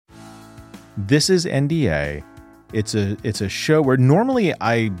This is NDA. It's a show where normally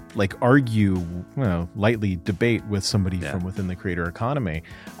I argue, lightly debate with somebody from within the creator economy.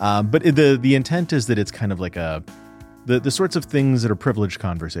 But the intent is that it's kind of like the sorts of things that are privileged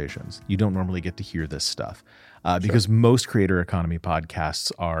conversations. You don't normally get to hear this stuff because most creator economy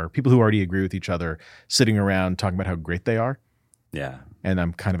podcasts are people who already agree with each other sitting around talking about how great they are. Yeah. And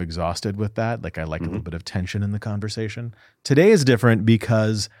I'm kind of exhausted with that. Like I like a little bit of tension in the conversation. Today is different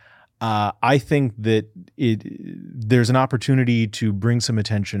because I think that there's an opportunity to bring some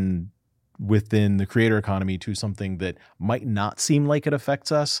attention within the creator economy to something that might not seem like it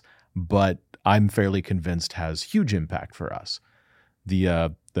affects us, but I'm fairly convinced has huge impact for us.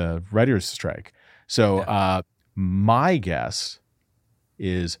 The writers' strike. So my guess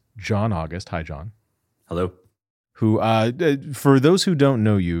is John August. Hi, John. Hello. Who, for those who don't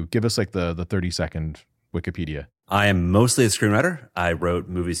know you, give us like the 30-second Wikipedia. I am mostly a screenwriter. I wrote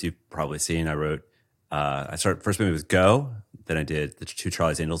movies you've probably seen. First movie was Go. Then I did the 2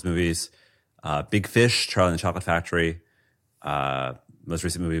 Charlie's Angels movies. Big Fish, Charlie and the Chocolate Factory. Most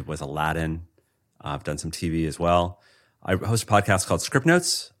recent movie was Aladdin. I've done some TV as well. I host a podcast called Script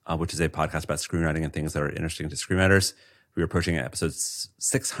Notes, which is a podcast about screenwriting and things that are interesting to screenwriters. We were approaching episode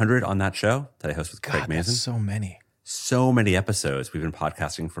 600 on that show that I host with Craig Mazin. That's so many. So many episodes. We've been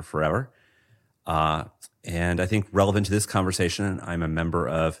podcasting for forever. And I think relevant to this conversation, I'm a member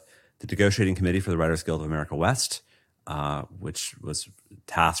of the negotiating committee for the Writers Guild of America West, which was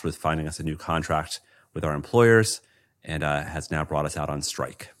tasked with finding us a new contract with our employers and has now brought us out on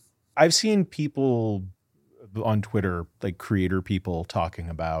strike. I've seen people on Twitter, like creator people, talking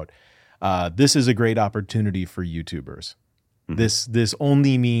about this is a great opportunity for YouTubers. Mm-hmm. This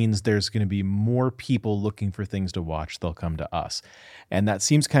only means there's going to be more people looking for things to watch. They'll come to us. And that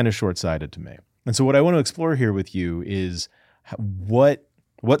seems kind of short-sighted to me. And so what I want to explore here with you is what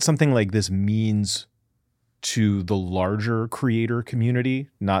something like this means to the larger creator community,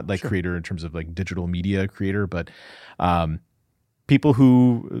 not like creator in terms of like digital media creator, but people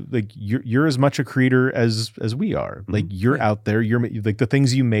who like you're as much a creator as we are. Like you're out there, you're like the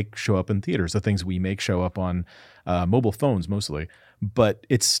things you make show up in theaters, the things we make show up on mobile phones mostly, but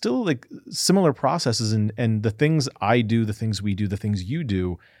it's still like similar processes and the things I do, the things we do, the things you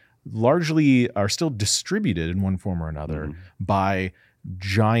do largely are still distributed in one form or another by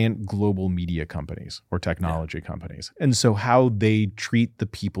giant global media companies or technology companies. And so how they treat the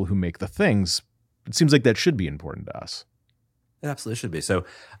people who make the things, it seems like that should be important to us. It absolutely should be. So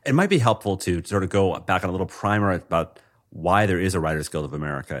it might be helpful to sort of go back on a little primer about why there is a Writers Guild of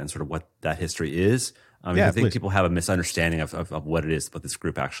America and sort of what that history is. I think people have a misunderstanding of what it is, what this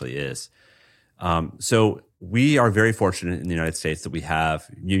group actually is. So we are very fortunate in the United States that we have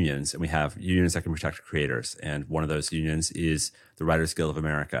unions, and we have unions that can protect creators. And one of those unions is the Writers Guild of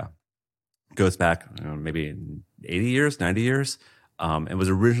America. It goes back maybe 80 years, 90 years, and was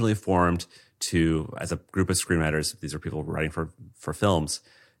originally formed as a group of screenwriters. These are people writing for films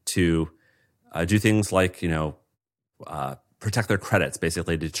to do things like, protect their credits,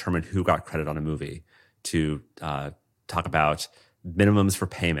 basically determine who got credit on a movie, to talk about minimums for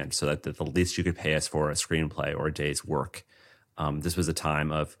payment so that the least you could pay us for a screenplay or a day's work. This was a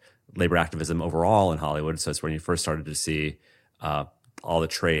time of labor activism overall in Hollywood. So it's when you first started to see all the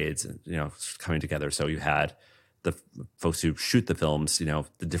trades, coming together. So you had the folks who shoot the films,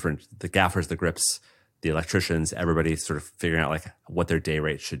 the gaffers, the grips, the electricians, everybody sort of figuring out like what their day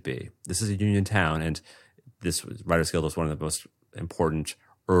rate should be. This is a union town, and this Writers Guild was one of the most important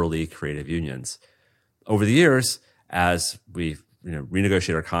early creative unions. Over the years, as we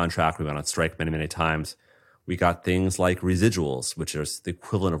renegotiated our contract, we went on strike many, many times. We got things like residuals, which is the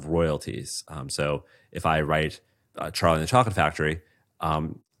equivalent of royalties. So if I write Charlie and the Chocolate Factory,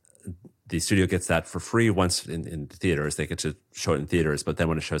 the studio gets that for free once in the theaters. They get to show it in theaters, but then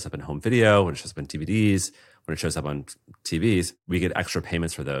when it shows up in home video, when it shows up in DVDs, when it shows up on TVs, we get extra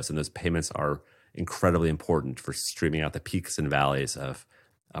payments for those. And those payments are incredibly important for streaming out the peaks and valleys of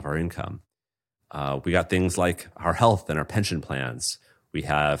our income. We got things like our health and our pension plans. We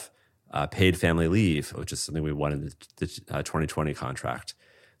have paid family leave, which is something we won in the 2020 contract.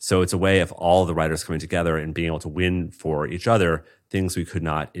 So it's a way of all the writers coming together and being able to win for each other things we could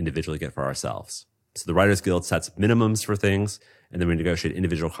not individually get for ourselves. So the Writers Guild sets minimums for things, and then we negotiate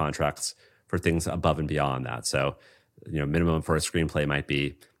individual contracts for things above and beyond that. So, minimum for a screenplay might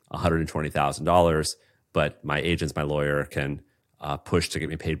be $120,000, but my agents, my lawyer can push to get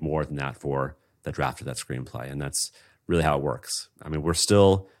me paid more than that for the draft of that screenplay. And that's really how it works. I mean, we're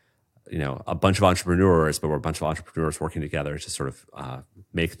still, a bunch of entrepreneurs, but we're a bunch of entrepreneurs working together to sort of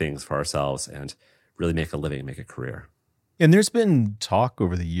make things for ourselves and really make a living, make a career. And there's been talk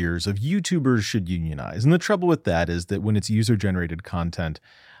over the years of YouTubers should unionize. And the trouble with that is that when it's user-generated content,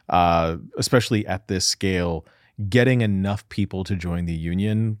 especially at this scale, getting enough people to join the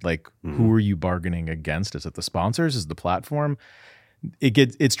union, like who are you bargaining against? Is it the sponsors? Is it the platform?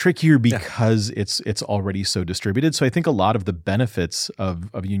 It's trickier because it's already so distributed. So I think a lot of the benefits of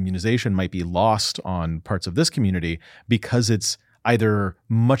unionization might be lost on parts of this community because it's either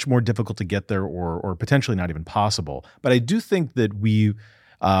much more difficult to get there or potentially not even possible. But I do think that we,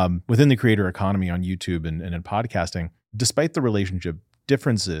 within the creator economy on YouTube and in podcasting, despite the relationship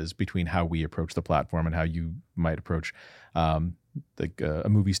differences between how we approach the platform and how you might approach like a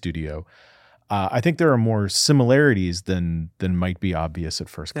movie studio, I think there are more similarities than might be obvious at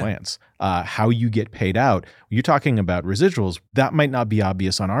first glance. How you get paid out, you're talking about residuals, that might not be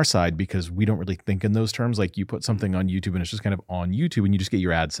obvious on our side because we don't really think in those terms. Like you put something on YouTube and it's just kind of on YouTube and you just get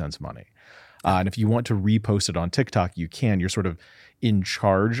your AdSense money. And if you want to repost it on TikTok, you can. You're sort of in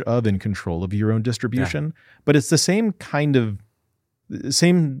charge of and control of your own distribution. But it's the same kind of it's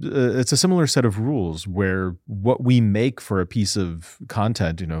a similar set of rules where what we make for a piece of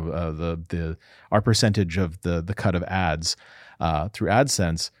content, our percentage of the cut of ads through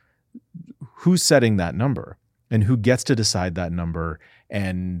AdSense, who's setting that number and who gets to decide that number,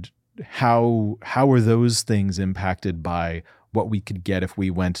 and how are those things impacted by what we could get if we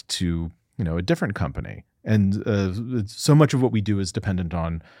went to a different company? And so much of what we do is dependent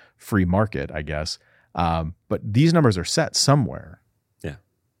on free market, I guess. But these numbers are set somewhere.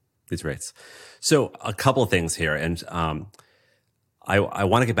 These rates. So a couple of things here. And I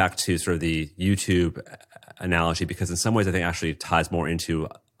want to get back to sort of the YouTube analogy, because in some ways I think actually ties more into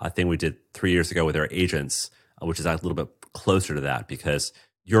a thing we did 3 years ago with our agents, which is a little bit closer to that, because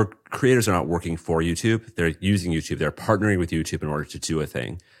your creators are not working for YouTube. They're using YouTube. They're partnering with YouTube in order to do a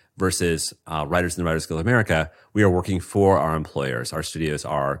thing. Versus Writers in the Writers Guild of America, we are working for our employers. Our studios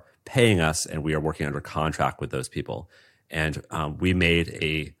are paying us and we are working under contract with those people. And we made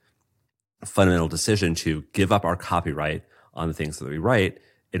a fundamental decision to give up our copyright on the things that we write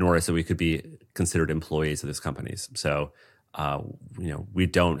in order so we could be considered employees of these companies. So, I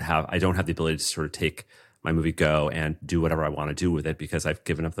don't have the ability to sort of take my movie Go and do whatever I want to do with it because I've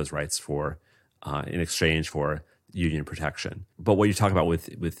given up those rights for, in exchange for union protection. But what you talk about with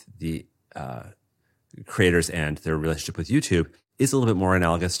the creators and their relationship with YouTube is a little bit more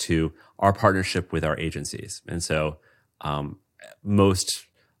analogous to our partnership with our agencies. And so, most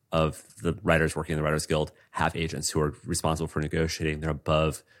of the writers working in the Writers Guild have agents who are responsible for negotiating their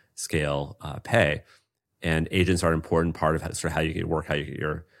above scale pay. And agents are an important part of sort of how you get work, how you get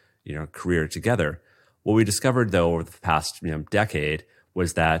your career together. What we discovered though over the past decade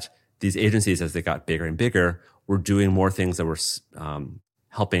was that these agencies, as they got bigger and bigger, were doing more things that were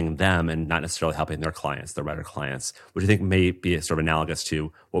helping them and not necessarily helping their clients, their writer clients, which I think may be sort of analogous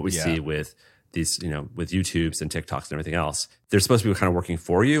to what we see with these, with YouTubes and TikToks and everything else. They're supposed to be kind of working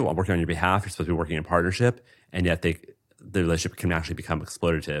for you, working on your behalf. You're supposed to be working in partnership, and yet the relationship can actually become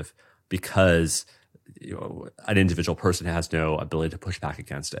exploitative because an individual person has no ability to push back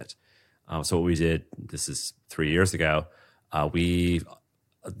against it. So what we did, this is 3 years ago,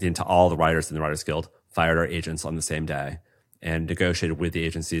 into all the writers in the Writers Guild fired our agents on the same day and negotiated with the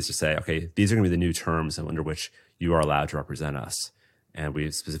agencies to say, okay, these are going to be the new terms under which you are allowed to represent us. And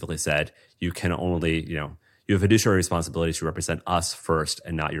we specifically said, you can only, you have fiduciary responsibility to represent us first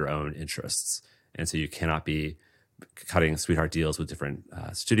and not your own interests. And so you cannot be cutting sweetheart deals with different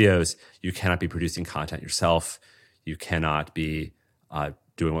studios. You cannot be producing content yourself. You cannot be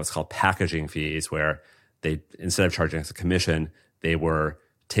doing what's called packaging fees, where they, instead of charging us a commission, they were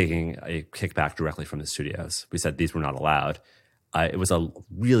taking a kickback directly from the studios. We said these were not allowed. It was a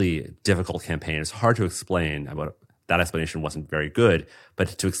really difficult campaign. It's hard to explain. That explanation wasn't very good, but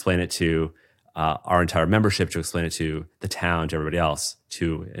to explain it to our entire membership, to explain it to the town, to everybody else,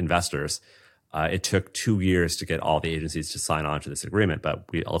 to investors, it took 2 years to get all the agencies to sign on to this agreement, but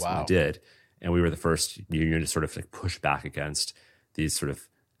we ultimately did. And we were the first union to sort of push back against these sort of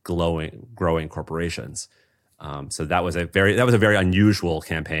growing corporations. So that was a very unusual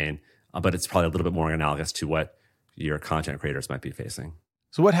campaign, but it's probably a little bit more analogous to what your content creators might be facing.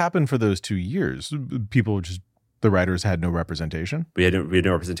 So what happened for those 2 years? The writers had no representation? We had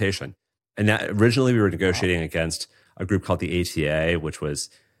no representation. And that originally we were negotiating against a group called the ATA, which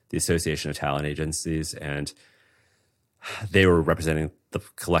was the Association of Talent Agencies, and they were representing the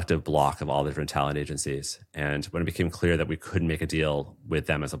collective block of all the different talent agencies. And when it became clear that we couldn't make a deal with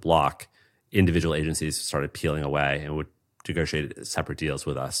them as a block, individual agencies started peeling away and would negotiate separate deals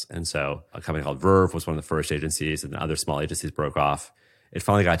with us. And so a company called Verve was one of the first agencies, and other small agencies broke off. It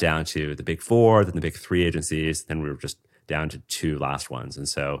finally got down to the big four, then the big three agencies. Then we were just down to 2 last ones. And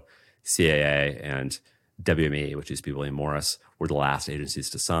so CAA and WME, which used to be William Morris, were the last agencies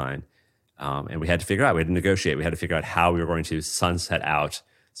to sign. And we had to figure out, we had to negotiate, we had to figure out how we were going to sunset out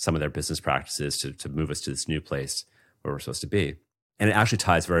some of their business practices to move us to this new place where we're supposed to be. And it actually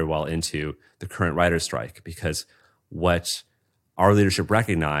ties very well into the current writer's strike, because what our leadership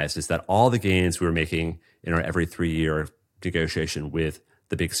recognized is that all the gains we were making in our every 3-year negotiation with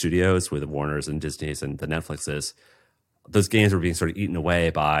the big studios, with the Warners and Disneys and the Netflixes, those gains were being sort of eaten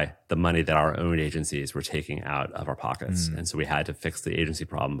away by the money that our own agencies were taking out of our pockets. And so we had to fix the agency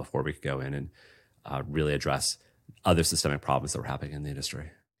problem before we could go in and really address other systemic problems that were happening in the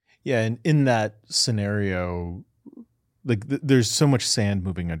industry. Yeah, and in that scenario, like there's so much sand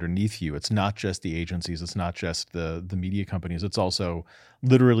moving underneath you. It's not just the agencies, it's not just the media companies, it's also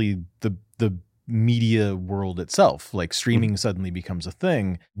literally the media world itself. Like streaming suddenly becomes a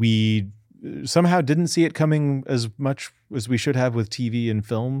thing. We somehow didn't see it coming as much as we should have with TV and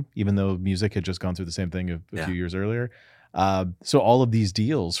film, even though music had just gone through the same thing a few years earlier. So all of these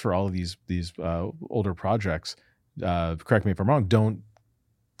deals for all of these older projects, correct me if I'm wrong, don't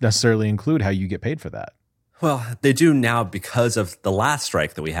necessarily include how you get paid for that. Well, they do now because of the last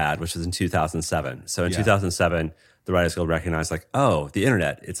strike that we had, which was in 2007. So in 2007, the Writers Guild recognized like, oh, the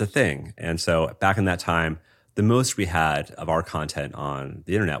internet, it's a thing. And so back in that time, the most we had of our content on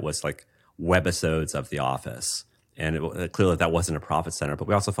the internet was like webisodes of The Office. And clearly that wasn't a profit center, but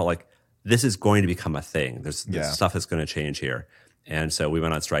we also felt like this is going to become a thing. There's stuff that's going to change here. And so we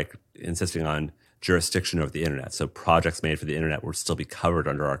went on strike insisting on jurisdiction over the internet. So projects made for the internet would still be covered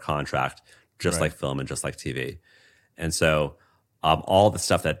under our contract, just like film and just like TV. And so all the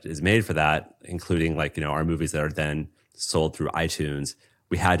stuff that is made for that, including like, our movies that are then sold through iTunes,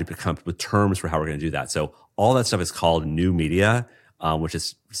 we had to come up with terms for how we're going to do that. So all that stuff is called new media, which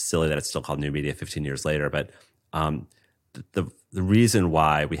is silly that it's still called new media 15 years later. But the reason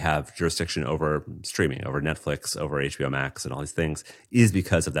why we have jurisdiction over streaming, over Netflix, over HBO Max and all these things is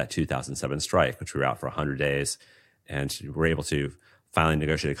because of that 2007 strike, which we were out for 100 days. And we were able to finally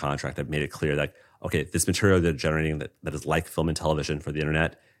negotiate a contract that made it clear that, okay, this material they're generating that is like film and television for the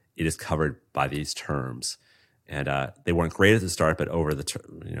internet, it is covered by these terms. And they weren't great at the start, but over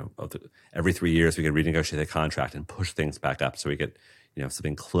every 3 years we could renegotiate the contract and push things back up so we get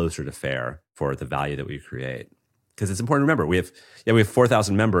something closer to fair for the value that we create. Because it's important to remember, we have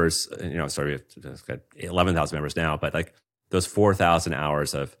 4,000 members. We have got 11,000 members now, but like those 4,000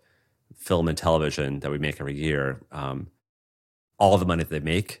 hours of film and television that we make every year, all the money that they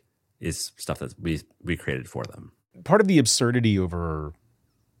make is stuff that we created for them. Part of the absurdity over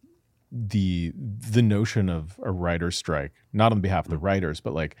the notion of a writer's strike, not on behalf of the writers,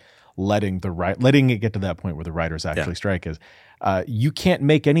 but like letting it get to that point where the writers actually strike is, you can't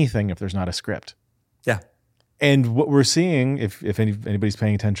make anything if there's not a script. Yeah. And what we're seeing, if anybody's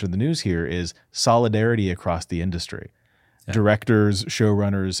paying attention to the news here, is solidarity across the industry. Yeah. Directors,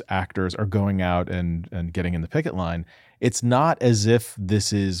 showrunners, actors are going out and getting in the picket line. It's not as if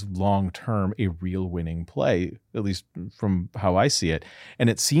this is long-term a real winning play, at least from how I see it. And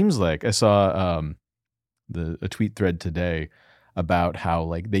it seems like I saw a tweet thread today about how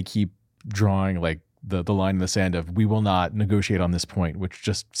like they keep drawing like the line in the sand of we will not negotiate on this point, which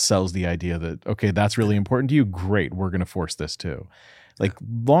just sells the idea that, okay, that's really important to you. Great. We're going to force this too. Like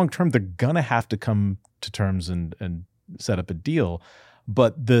long-term, they're going to have to come to terms and set up a deal.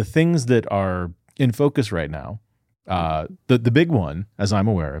 But the things that are in focus right now, the big one, as I'm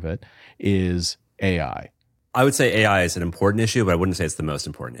aware of it, is AI. I would say AI is an important issue, but I wouldn't say it's the most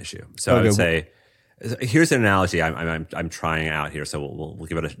important issue. So I would say, here's an analogy I'm trying out here. So we'll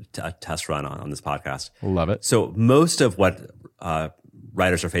give it a test run on this podcast. Love it. So most of what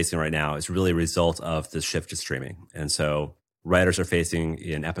writers are facing right now is really a result of the shift to streaming. And so writers are facing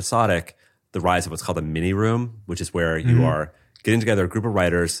in episodic the rise of what's called a mini room, which is where you are getting together a group of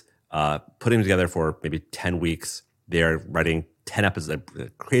writers, putting them together for maybe 10 weeks. They're writing 10 episodes,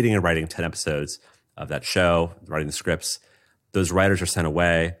 creating and writing 10 episodes of that show, writing the scripts. Those writers are sent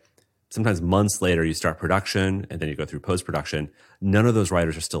away. Sometimes months later, you start production, and then you go through post-production. None of those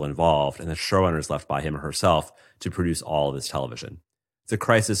writers are still involved, and the showrunner is left by him or herself to produce all of this television. It's a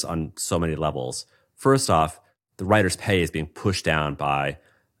crisis on so many levels. First off, the writer's pay is being pushed down by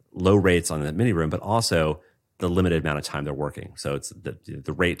low rates on the mini room, but also the limited amount of time they're working. So it's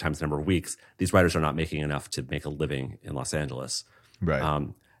the rate times the number of weeks. These writers are not making enough to make a living in Los Angeles. Right.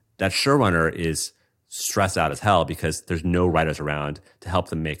 That showrunner is stressed out as hell because there's no writers around to help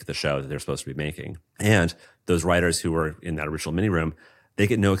them make the show that they're supposed to be making. And those writers who were in that original mini room, they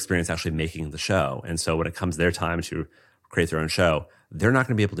get no experience actually making the show. And so when it comes their time to create their own show, they're not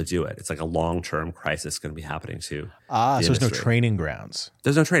going to be able to do it. It's like a long-term crisis going to be happening to so there's no training grounds.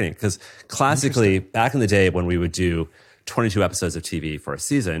 There's no training because classically, back in the day when we would do 22 episodes of TV for a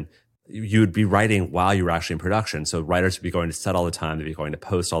season, you would be writing while you were actually in production. So writers would be going to set all the time. They'd be going to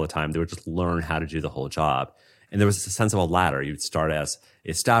post all the time. They would just learn how to do the whole job. And there was a sense of a ladder. You'd start as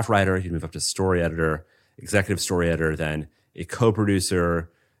a staff writer. You'd move up to story editor, executive story editor, then a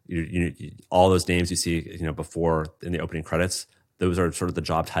co-producer. All those names you see, before in the opening credits, those are sort of the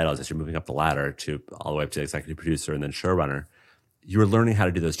job titles as you're moving up the ladder to all the way up to executive producer and then showrunner. You were learning how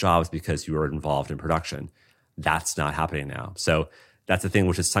to do those jobs because you were involved in production. That's not happening now. So that's the thing,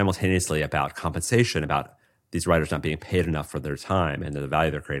 which is simultaneously about compensation, about these writers not being paid enough for their time and the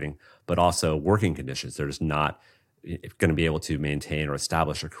value they're creating, but also working conditions. They're just not going to be able to maintain or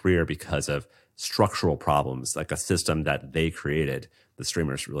establish a career because of structural problems, like a system that they created, the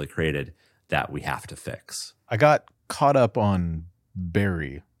streamers really created, that we have to fix. I got caught up on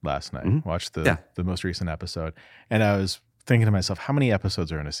Barry last night, watched the most recent episode, and I was thinking to myself, how many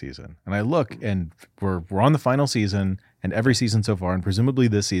episodes are in a season? And I look, and we're on the final season, and every season so far, and presumably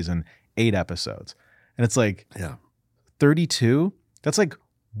this season, 8 episodes. And it's like 32? That's like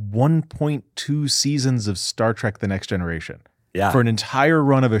 1.2 seasons of Star Trek The Next Generation for an entire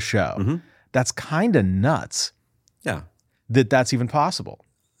run of a show. That's kind of nuts that's even possible.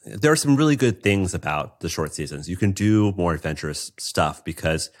 There are some really good things about the short seasons. You can do more adventurous stuff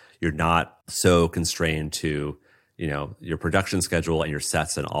because you're not so constrained to, your production schedule and your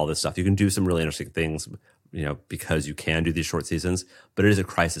sets and all this stuff. You can do some really interesting things, because you can do these short seasons, but it is a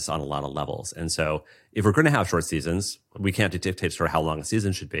crisis on a lot of levels. And so if we're going to have short seasons, we can't dictate sort of how long a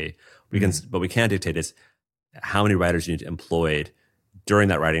season should be. But we can dictate is how many writers you need employed during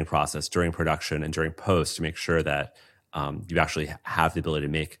that writing process, during production and during post to make sure that you actually have the ability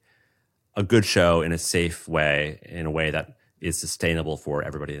to make a good show in a safe way, in a way that is sustainable for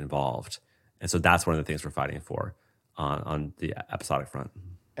everybody involved. And so that's one of the things we're fighting for on the episodic front.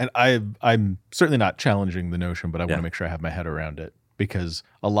 And I'm certainly not challenging the notion, but I want to make sure I have my head around it, because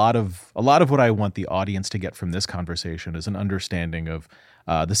a lot of what I want the audience to get from this conversation is an understanding of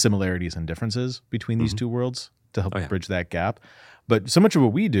the similarities and differences between these two worlds to help bridge that gap. But so much of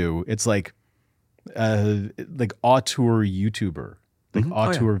what we do, it's like auteur YouTuber,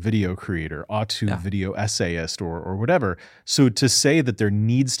 auteur video creator, auteur video essayist, or whatever. So to say that there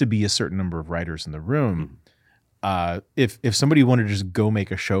needs to be a certain number of writers in the room, if somebody wanted to just go make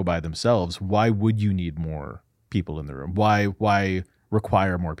a show by themselves, why would you need more people in the room? Why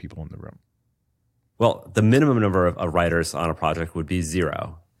require more people in the room? Well, the minimum number of writers on a project would be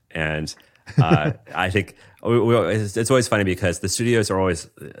 0. And I think it's always funny because the studios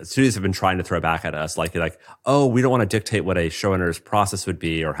have been trying to throw back at us like, oh, we don't want to dictate what a showrunner's process would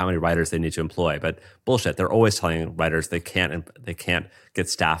be or how many writers they need to employ. But bullshit, they're always telling writers they can't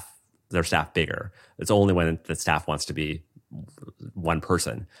get their staff bigger. It's only when the staff wants to be one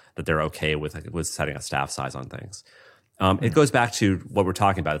person that they're okay with setting a staff size on things. It goes back to what we're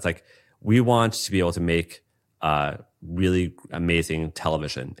talking about. It's like we want to be able to make really amazing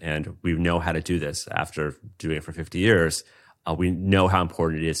television, and we know how to do this after doing it for 50 years. We know how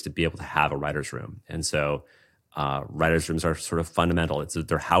important it is to be able to have a writer's room. And so writers' rooms are sort of fundamental.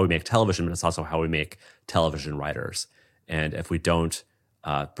 They're how we make television, but it's also how we make television writers. And if we don't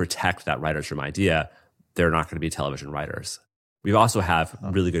protect that writer's room idea, they're not going to be television writers. We also have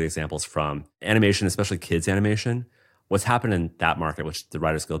really good examples from animation, especially kids animation. What's happened in that market, which the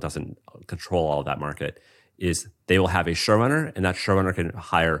Writers Guild doesn't control all of that market, is they will have a showrunner, and that showrunner can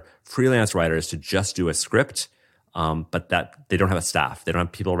hire freelance writers to just do a script, but that they don't have a staff. They don't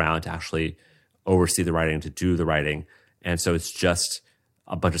have people around to actually oversee the writing, to do the writing. And so it's just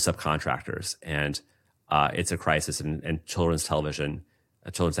a bunch of subcontractors. And it's a crisis, and children's television,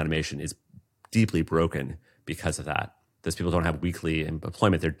 children's animation is deeply broken because of that. Those people don't have weekly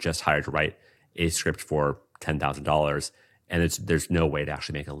employment. They're just hired to write a script for $10,000, and there's no way to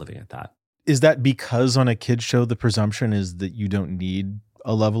actually make a living at that. Is that because on a kid's show, the presumption is that you don't need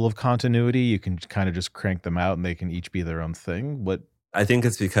a level of continuity? You can kind of just crank them out and they can each be their own thing? What? I think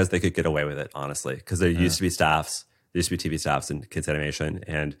it's because they could get away with it, honestly, because there used to be staffs. There used to be TV staffs in kids animation,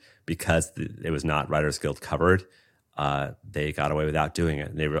 and because it was not Writers Guild covered, they got away without doing it.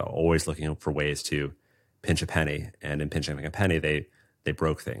 And they were always looking for ways to pinch a penny, and in pinching a penny, they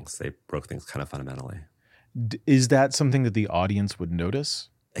broke things. They broke things kind of fundamentally. Is that something that the audience would notice?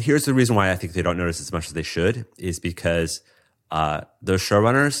 Here's the reason why I think they don't notice as much as they should, is because those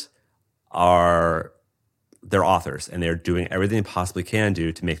showrunners they're authors, and they're doing everything they possibly can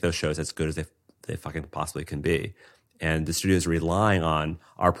do to make those shows as good as they fucking possibly can be. And the studio is relying on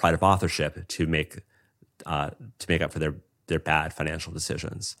our pride of authorship to make to make up for their bad financial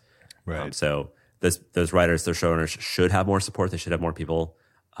decisions. Right. So those writers, those showrunners should have more support. They should have more people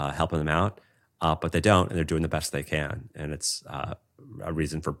helping them out, but they don't, and they're doing the best they can. And it's a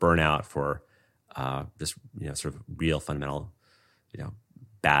reason for burnout, for just sort of real fundamental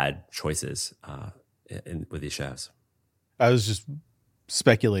bad choices with these shows. I was just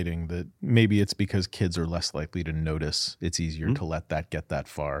speculating that maybe it's because kids are less likely to notice. It's easier to let that get that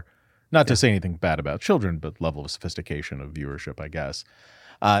far. Not to say anything bad about children, but level of sophistication of viewership, I guess.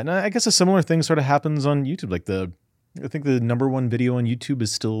 And I guess a similar thing sort of happens on YouTube. Like I think the number one video on YouTube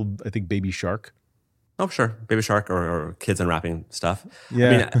is still, I think, Baby Shark. Oh, sure. Baby Shark or kids unwrapping stuff.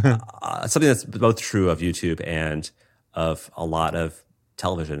 Yeah. I mean, something that's both true of YouTube and of a lot of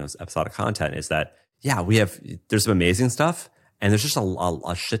television episodic content is that, there's some amazing stuff and there's just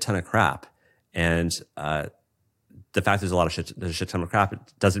a shit ton of crap. And the fact there's a shit ton of crap, it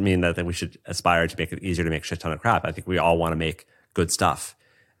doesn't mean that we should aspire to make it easier to make a shit ton of crap. I think we all want to make good stuff.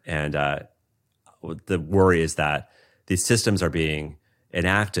 And the worry is that these systems are being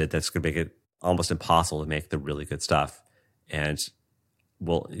enacted that's going to make it almost impossible to make the really good stuff. And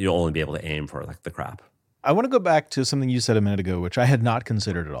you'll only be able to aim for like the crap. I want to go back to something you said a minute ago, which I had not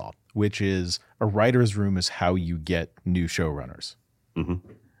considered at all, which is a writer's room is how you get new showrunners.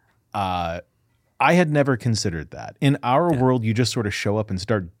 I had never considered that. In our world, you just sort of show up and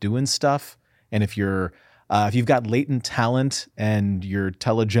start doing stuff. And if you've got latent talent and you're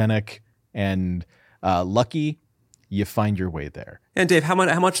telegenic and lucky, you find your way there. And Dave, how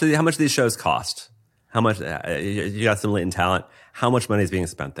much do these shows cost? How much you got some latent talent? How much money is being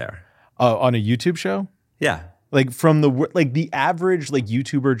spent there? On a YouTube show? Yeah. Like from the average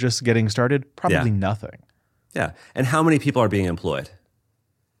YouTuber just getting started, probably nothing. Yeah. And how many people are being employed?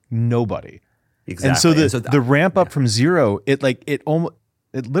 Nobody. Exactly. And so the ramp up from zero, it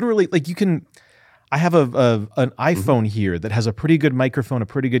literally you can. I have an iPhone here that has a pretty good microphone, a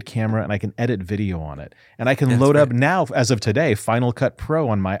pretty good camera, and I can edit video on it. And I can load up now, as of today, Final Cut Pro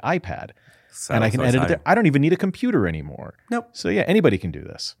on my iPad, and I can edit it there. I don't even need a computer anymore. Nope. So anybody can do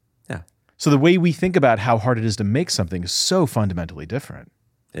this. Yeah. So the way we think about how hard it is to make something is so fundamentally different.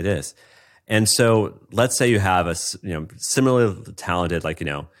 It is. And so let's say you have a similarly talented,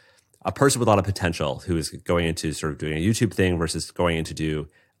 a person with a lot of potential who is going into sort of doing a YouTube thing versus going into do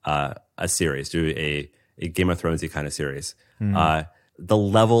a series, do a Game of Thrones-y kind of series. The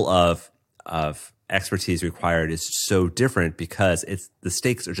level of expertise required is so different because the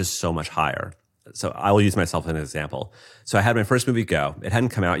stakes are just so much higher. So I will use myself as an example. So I had my first movie go. It hadn't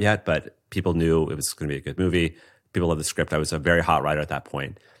come out yet, but people knew it was going to be a good movie. People loved the script. I was a very hot writer at that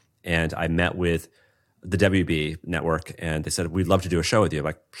point. And I met with the WB network and they said, we'd love to do a show with you. I'm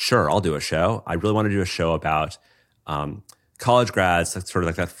like, sure, I'll do a show. I really want to do a show about college grads, sort of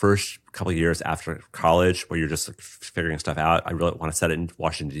like that first couple of years after college where you're just figuring stuff out. I really want to set it in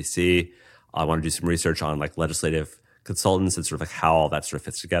Washington, D.C. I want to do some research on legislative consultants and sort of how all that sort of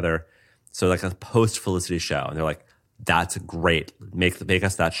fits together. So a post-Felicity show. And they're like, that's great. Make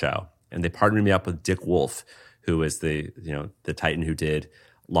us that show. And they partnered me up with Dick Wolf, who is the Titan who did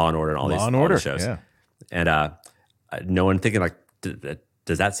Law and Order and all these shows. Yeah. And no one thinking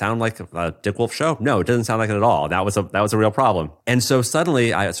does that sound like a Dick Wolf show? No, it doesn't sound like it at all. That was a real problem. And so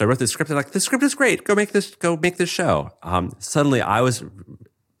suddenly, I wrote this script. And this script is great. Go make this show. Suddenly, I was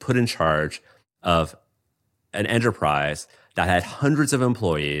put in charge of an enterprise that had hundreds of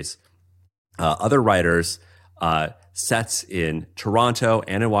employees, other writers, sets in Toronto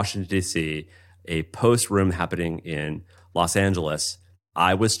and in Washington, D.C., a post room happening in Los Angeles.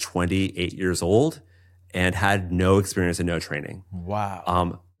 I was 28 years old and had no experience and no training.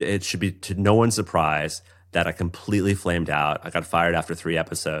 Wow. It should be to no one's surprise that I completely flamed out. I got fired after 3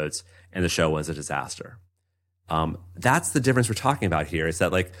 episodes and the show was a disaster. That's the difference we're talking about here is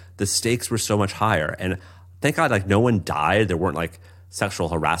that the stakes were so much higher. And thank God, no one died. There weren't sexual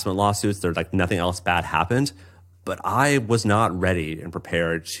harassment lawsuits. There nothing else bad happened. But I was not ready and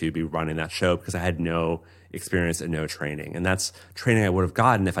prepared to be running that show because I had no experience and no training. And that's training I would have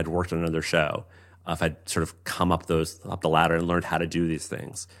gotten if I'd worked on another show, if I'd sort of come up the ladder and learned how to do these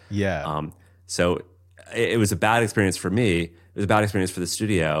things. Yeah. So it was a bad experience for me. It was a bad experience for the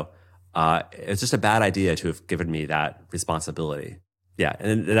studio. It's just a bad idea to have given me that responsibility. Yeah.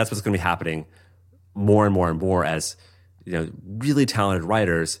 And that's what's going to be happening more and more and more as, really talented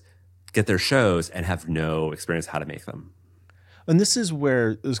writers get their shows and have no experience how to make them. And this is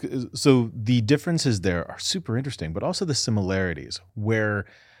where, so the differences there are super interesting, but also the similarities where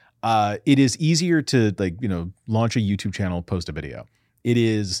it is easier to launch a YouTube channel, post a video.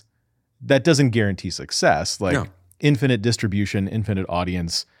 That doesn't guarantee success. No. Infinite distribution, infinite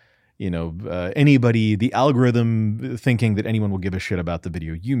audience, anybody, the algorithm thinking that anyone will give a shit about the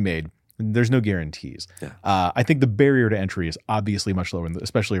video you made. There's no guarantees. Yeah. I think the barrier to entry is obviously much lower,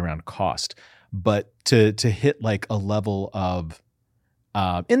 especially around cost. But to hit like a level of,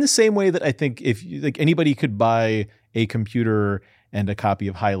 in the same way that I think if like anybody could buy a computer and a copy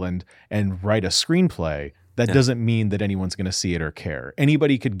of Highland and write a screenplay, that doesn't mean that anyone's going to see it or care.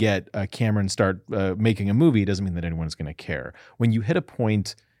 Anybody could get a camera and start making a movie. It doesn't mean that anyone's going to care. When you hit a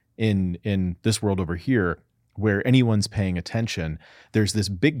point in this world over here where anyone's paying attention, there's this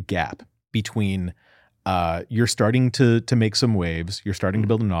big gap between you're starting to make some waves, you're starting to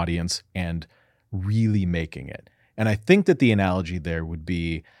build an audience, and really making it. And I think that the analogy there would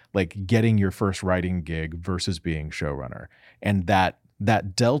be like getting your first writing gig versus being showrunner. And that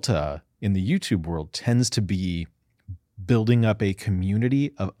delta in the YouTube world tends to be building up a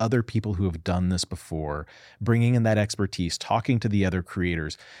community of other people who have done this before, bringing in that expertise, talking to the other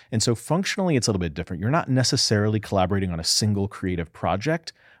creators. And so functionally, it's a little bit different. You're not necessarily collaborating on a single creative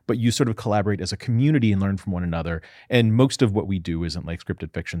project, but you sort of collaborate as a community and learn from one another. And most of what we do isn't like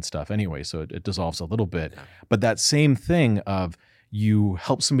scripted fiction stuff anyway, so it dissolves a little bit. Yeah. But that same thing of you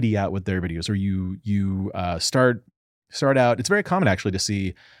help somebody out with their videos, or you start out. It's very common actually to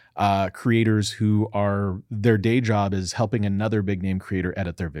see creators who are, their day job is helping another big name creator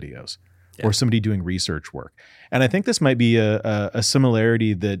edit their videos, or somebody doing research work. And I think this might be a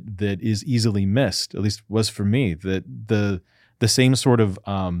similarity that is easily missed, at least was for me, that the same sort of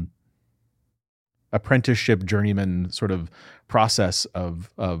apprenticeship journeyman sort of process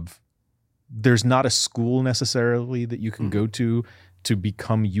of there's not a school necessarily that you can go to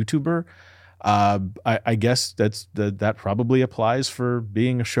become YouTuber. I guess that probably applies for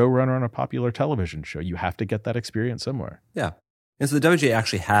being a showrunner on a popular television show. You have to get that experience somewhere. Yeah. And so the WGA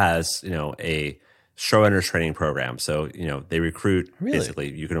actually has, a showrunner training program. So, they recruit,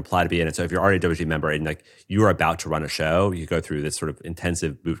 basically, you can apply to be in it. So if you're already a WGA member and like you are about to run a show, you go through this sort of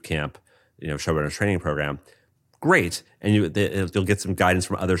intensive boot camp, showrunner training program. Great. And you'll get some guidance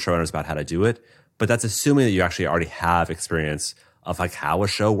from other showrunners about how to do it. But that's assuming that you actually already have experience of like how a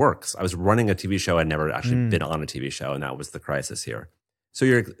show works. I was running a TV show. I'd never actually been on a TV show, and that was the crisis here. So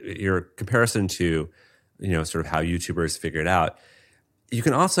your comparison to, sort of how YouTubers figure it out, you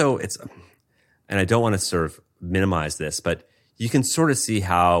can also, and I don't want to sort of minimize this, but you can sort of see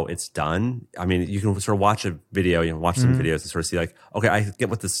how it's done. I mean, you can sort of watch a video, watch some videos and sort of see like, okay, I get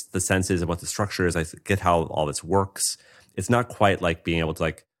what the sense is and what the structure is. I get how all this works. It's not quite like being able to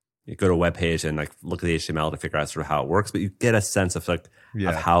like, you go to a web page and like look at the HTML to figure out sort of how it works, but you get a sense of like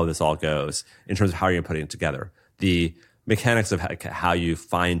of how this all goes in terms of how you're putting it together. The mechanics of how you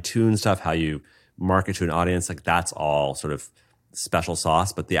fine tune stuff, how you market to an audience, like that's all sort of special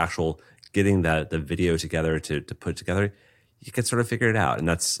sauce. But the actual getting the video together to put it together, you can sort of figure it out, and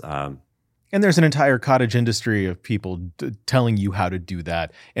that's. And there's an entire cottage industry of people telling you how to do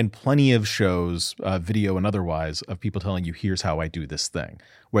that, and plenty of shows, video and otherwise, of people telling you, here's how I do this thing,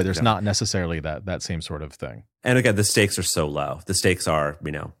 where there's not necessarily that same sort of thing. And again, the stakes are so low. The stakes are,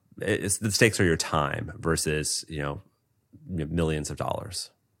 the stakes are your time versus, millions of dollars.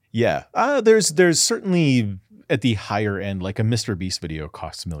 Yeah. There's certainly at the higher end, like a Mr. Beast video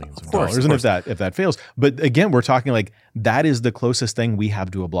costs millions of dollars. And if that fails, but again, we're talking like that is the closest thing we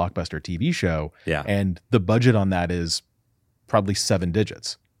have to a blockbuster TV show. Yeah. And the budget on that is probably 7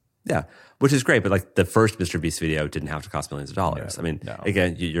 digits. Yeah. Which is great. But like the first Mr. Beast video didn't have to cost millions of dollars.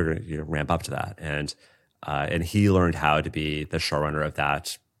 Again, you're going to ramp up to that. And he learned how to be the showrunner of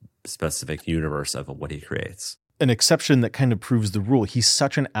that specific universe of what he creates. An exception that kind of proves the rule. He's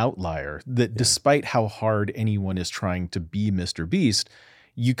such an outlier that despite how hard anyone is trying to be Mr. Beast,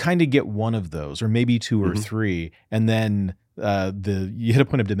 you kind of get one of those, or maybe 2 or 3, and then you hit a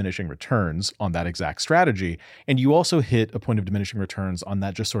point of diminishing returns on that exact strategy, and you also hit a point of diminishing returns on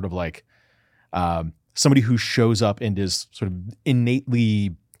that just sort of like somebody who shows up and is sort of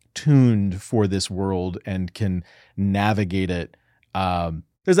innately tuned for this world and can navigate it.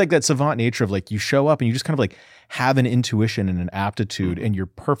 There's like that savant nature of like you show up and you just kind of like have an intuition and an aptitude and you're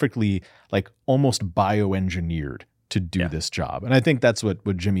perfectly like almost bioengineered to do this job. And I think that's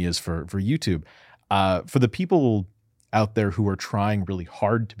what Jimmy is for YouTube. For the people out there who are trying really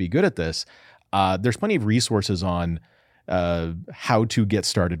hard to be good at this, there's plenty of resources on how to get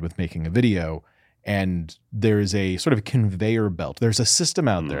started with making a video. And there's a sort of conveyor belt. There's a system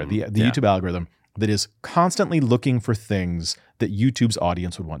out there, the YouTube algorithm, that is constantly looking for things that YouTube's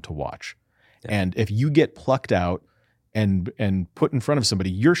audience would want to watch. Yeah. And if you get plucked out and put in front of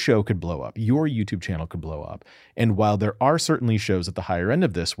somebody, your show could blow up. Your YouTube channel could blow up. And while there are certainly shows at the higher end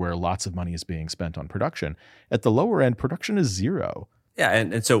of this where lots of money is being spent on production, at the lower end, production is zero. Yeah,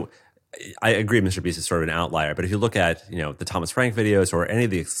 and so I agree Mr. Beast is sort of an outlier, but if you look at, the Thomas Frank videos or any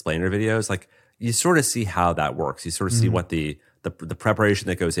of the explainer videos, like you sort of see how that works. You sort of see what the preparation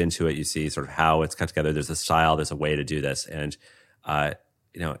that goes into it. You see sort of how it's cut together. There's a style, there's a way to do this. And,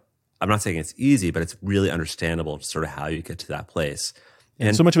 I'm not saying it's easy, but it's really understandable sort of how you get to that place.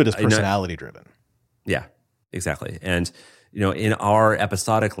 And so much of it is personality driven. Yeah, exactly. And, in our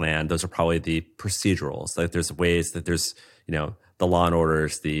episodic land, those are probably the procedurals. Like there's ways that there's, the Law and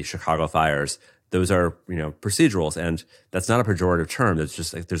Orders, the Chicago fires, those are, procedurals. And that's not a pejorative term. It's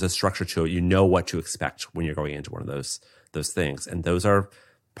just like there's a structure to it. You know what to expect when you're going into one of those things. And those are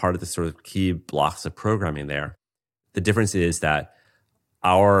part of the sort of key blocks of programming there. The difference is that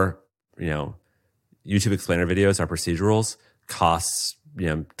our, YouTube explainer videos, our procedurals, costs,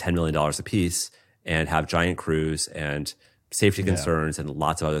 $10 million a piece and have giant crews and safety concerns and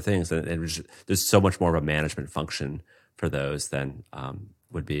lots of other things. And there's so much more of a management function for those than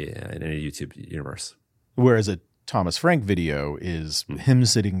would be in a YouTube universe. Whereas a Thomas Frank video is him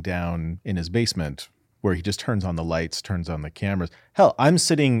sitting down in his basement where he just turns on the lights, turns on the cameras. Hell, I'm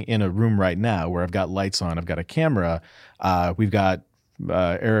sitting in a room right now where I've got lights on, I've got a camera. We've got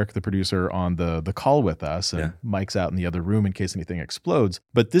Eric, the producer, on the call with us, and Mike's out in the other room in case anything explodes.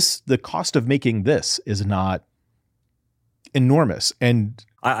 But the cost of making this is not enormous. And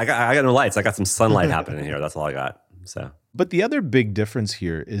I got no lights. I got some sunlight happening here. That's all I got. So, but the other big difference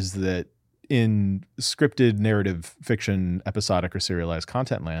here is that in scripted narrative fiction, episodic or serialized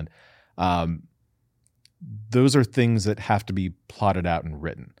content land, those are things that have to be plotted out and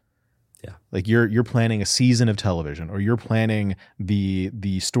written. Yeah. Like you're planning a season of television, or you're planning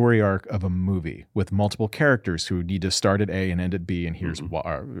the story arc of a movie with multiple characters who need to start at A and end at B, and here's why,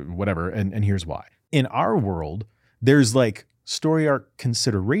 or whatever, and here's why. In our world, there's like story arc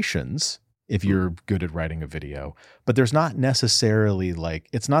considerations if you're good at writing a video, but there's not necessarily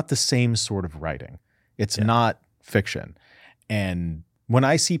it's not the same sort of writing. It's not fiction. And when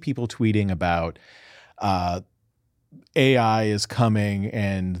I see people tweeting about AI is coming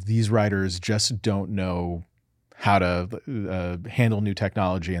and these writers just don't know how to handle new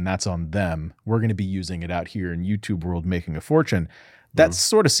technology and that's on them, we're going to be using it out here in YouTube world making a fortune, that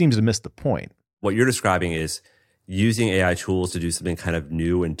sort of seems to miss the point. What you're describing is using AI tools to do something kind of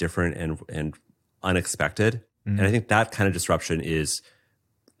new and different and unexpected. And I think that kind of disruption is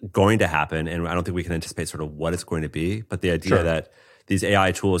going to happen. And I don't think we can anticipate sort of what it's going to be. But the idea that these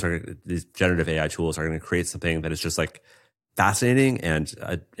generative AI tools are going to create something that is just like fascinating and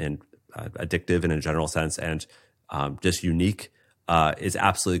addictive in a general sense and just unique is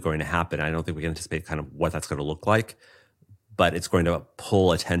absolutely going to happen. I don't think we can anticipate kind of what that's going to look like, but it's going to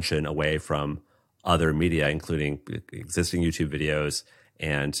pull attention away from other media, including existing YouTube videos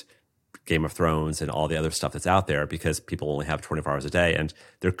and Game of Thrones and all the other stuff that's out there, because people only have 24 hours a day. And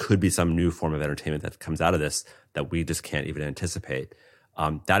there could be some new form of entertainment that comes out of this that we just can't even anticipate.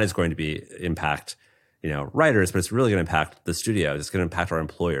 That is going to impact, writers, but it's really going to impact the studios. It's going to impact our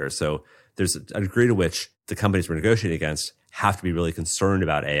employers. So there's a degree to which the companies we're negotiating against have to be really concerned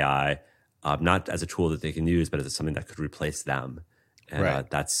about AI, not as a tool that they can use, but as something that could replace them. And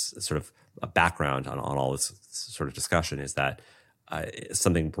that's sort of a background on all this sort of discussion, is that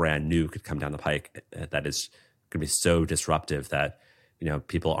something brand new could come down the pike that is going to be so disruptive that,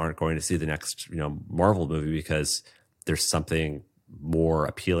 people aren't going to see the next, Marvel movie because there's something more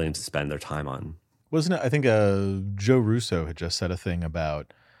appealing to spend their time on. Wasn't it? I think Joe Russo had just said a thing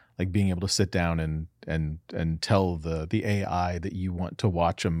about like being able to sit down and tell the AI that you want to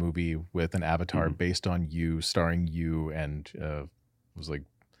watch a movie with an avatar based on you, starring you, and it was like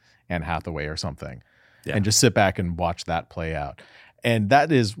Anne Hathaway or something, and just sit back and watch that play out. And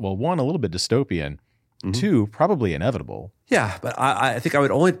that is, well, one, a little bit dystopian, two, probably inevitable. Yeah, but I think I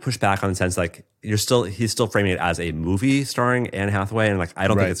would only push back on the sense like he's still framing it as a movie starring Anne Hathaway, and like I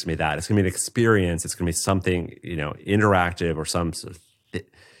don't think it's gonna be that. It's gonna be an experience. It's gonna be something interactive or some sort of,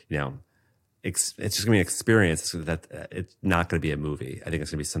 it's just gonna be an experience. It's not gonna be a movie. I think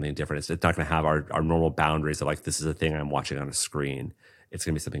it's gonna be something different. It's not gonna have our normal boundaries of like this is a thing I'm watching on a screen. It's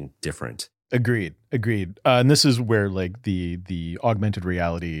gonna be something different. Agreed. And this is where like the augmented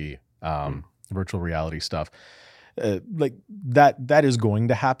reality, virtual reality stuff, like that is going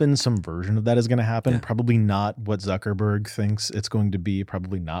to happen. Some version of that is going to happen. Probably not what Zuckerberg thinks it's going to be.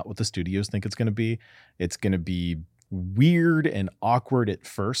 Probably not what the studios think it's going to be. It's going to be weird and awkward at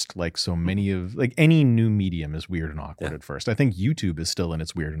first. Like so many of like any new medium is weird and awkward at first. I think YouTube is still in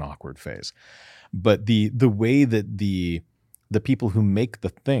its weird and awkward phase, but the way that the people who make the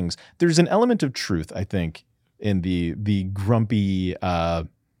things, there's an element of truth, I think, in the grumpy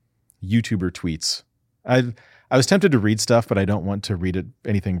YouTuber tweets. I was tempted to read stuff, but I don't want to read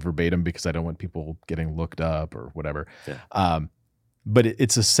anything verbatim because I don't want people getting looked up or whatever. Yeah. But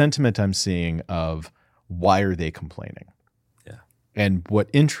it's a sentiment I'm seeing of why are they complaining? Yeah. And what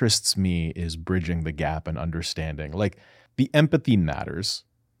interests me is bridging the gap and understanding. Like the empathy matters,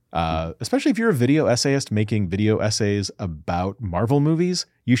 especially if you're a video essayist making video essays about Marvel movies.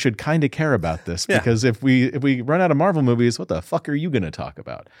 You should kind of care about this because if we run out of Marvel movies, what the fuck are you going to talk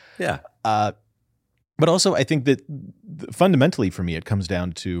about? Yeah. But also, I think that fundamentally for me, it comes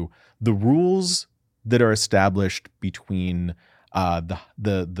down to the rules that are established between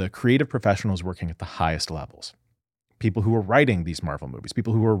the creative professionals working at the highest levels, people who are writing these Marvel movies,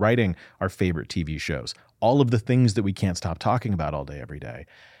 people who are writing our favorite TV shows, all of the things that we can't stop talking about all day, every day,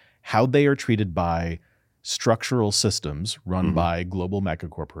 how they are treated by structural systems run by global mega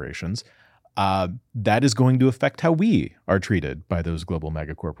corporations. That is going to affect how we are treated by those global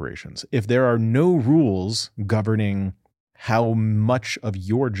mega corporations. If there are no rules governing how much of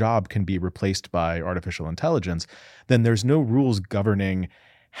your job can be replaced by artificial intelligence, then there's no rules governing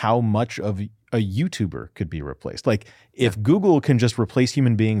how much of a YouTuber could be replaced. Like if Google can just replace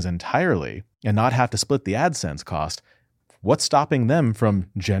human beings entirely and not have to split the AdSense cost, what's stopping them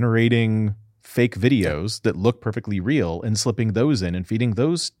from generating fake videos that look perfectly real and slipping those in and feeding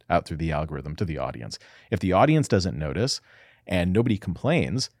those out through the algorithm to the audience? If the audience doesn't notice and nobody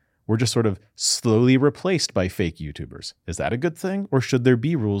complains, we're just sort of slowly replaced by fake YouTubers. Is that a good thing? Or should there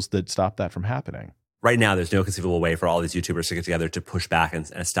be rules that stop that from happening? Right now, there's no conceivable way for all these YouTubers to get together to push back and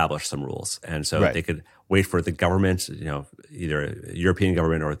establish some rules. And so they could wait for the government, either European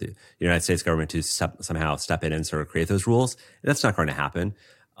government or the United States government to somehow step in and sort of create those rules. That's not going to happen.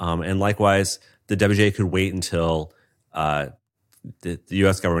 And likewise, the WGA could wait until the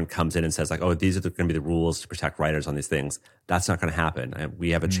U.S. government comes in and says, like, oh, these are going to be the rules to protect writers on these things. That's not going to happen. And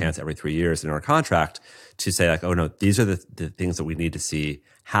we have a chance every 3 years in our contract to say, like, oh, no, these are the things that we need to see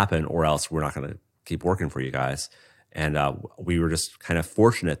happen, or else we're not going to keep working for you guys. And we were just kind of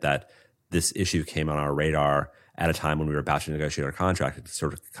fortunate that this issue came on our radar at a time when we were about to negotiate our contract to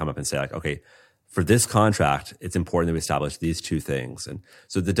sort of come up and say, like, okay, for this contract, it's important that we establish these two things. And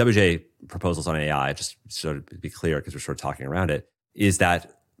so the WGA proposals on AI, just sort of be clear because we're sort of talking around it, is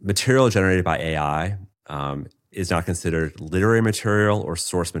that material generated by AI is not considered literary material or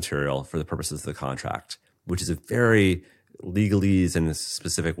source material for the purposes of the contract, which is a very legalese and a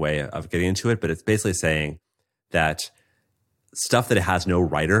specific way of getting into it. But it's basically saying that stuff that has no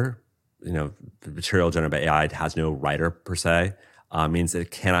writer, material generated by AI has no writer per se, means that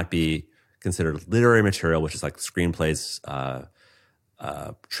it cannot be considered literary material, which is like screenplays,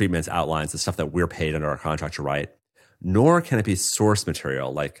 treatments, outlines, the stuff that we're paid under our contract to write, nor can it be source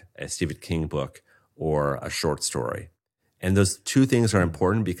material like a Stephen King book or a short story. And those two things are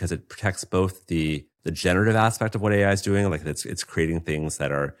important because it protects both the generative aspect of what AI is doing, like it's creating things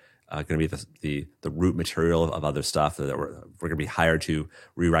that are going to be the root material of other stuff that we're going to be hired to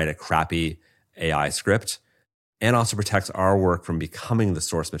rewrite a crappy AI script, and also protects our work from becoming the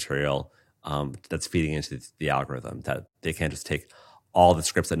source material that's feeding into the algorithm, that they can't just take all the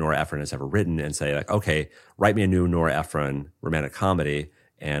scripts that Nora Ephron has ever written and say, like, okay, write me a new Nora Ephron romantic comedy,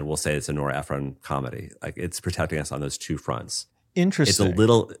 and we'll say it's a Nora Ephron comedy. Like, it's protecting us on those two fronts. Interesting. It's a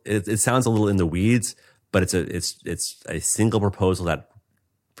little, it sounds a little in the weeds, but it's a single proposal that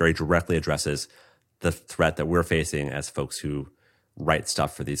very directly addresses the threat that we're facing as folks who write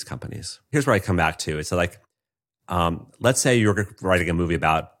stuff for these companies. Here's where I come back to. It's like, let's say you're writing a movie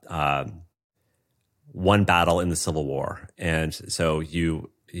about one battle in the Civil War. And so you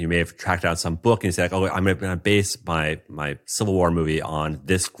may have tracked down some book and you say, like, oh, I'm going to base my Civil War movie on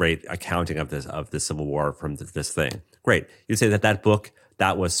this great accounting of the Civil War from this thing. Great. You'd say that book,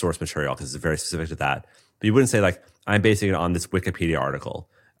 that was source material because it's very specific to that. But you wouldn't say, like, I'm basing it on this Wikipedia article.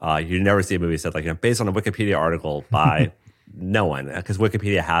 You never see a movie said, like, based on a Wikipedia article by no one, because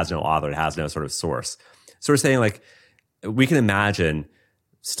Wikipedia has no author, it has no sort of source. So we're saying, like, we can imagine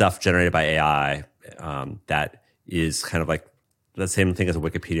stuff generated by AI that is kind of like the same thing as a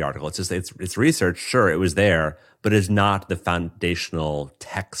Wikipedia article. It's just it's research. Sure, it was there, but it's not the foundational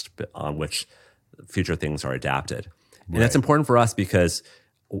text on which future things are adapted. Right. And that's important for us because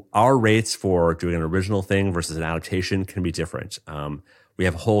our rates for doing an original thing versus an adaptation can be different. We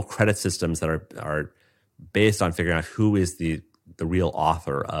have whole credit systems that are based on figuring out who is the real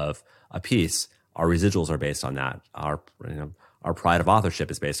author of a piece. Our residuals are based on that. Our pride of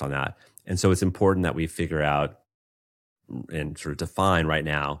authorship is based on that. And so it's important that we figure out and sort of define right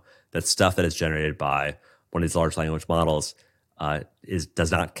now that stuff that is generated by one of these large language models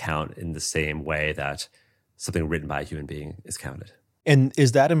does not count in the same way that something written by a human being is counted. And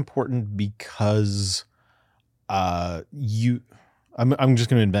is that important because I'm just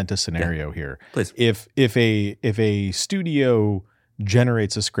going to invent a scenario here. Please. If a studio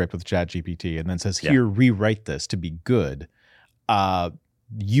generates a script with ChatGPT and then says, "Here, rewrite this to be good,"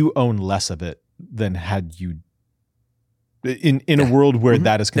 you own less of it than had you. In a world where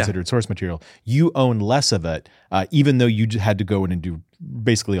that is considered source material, you own less of it, even though you had to go in and do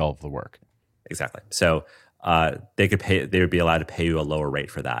basically all of the work. Exactly. So they would be allowed to pay you a lower rate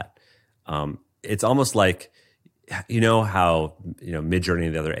for that. It's almost like, how Midjourney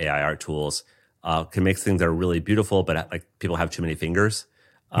and the other AI art tools can make things that are really beautiful, but like people have too many fingers.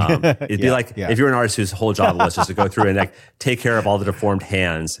 It'd be like if you're an artist whose whole job was just to go through and like take care of all the deformed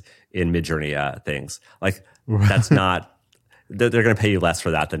hands in Midjourney things. Like that's not. They're going to pay you less for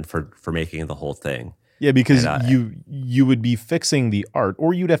that than for making the whole thing. Yeah, because you would be fixing the art,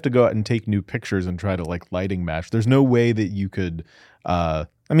 or you'd have to go out and take new pictures and try to like lighting match. There's no way that you could.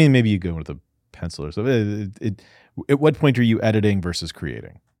 Maybe you go with a pencil or something. At what point are you editing versus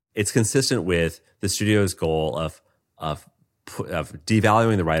creating? It's consistent with the studio's goal of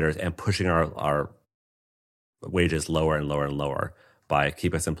devaluing the writers and pushing our wages lower and lower and lower by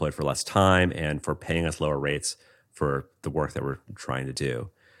keeping us employed for less time and for paying us lower rates for the work that we're trying to do.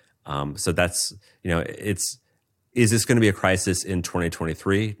 So that's, is this going to be a crisis in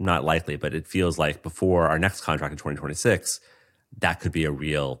 2023? Not likely, but it feels like before our next contract in 2026, that could be a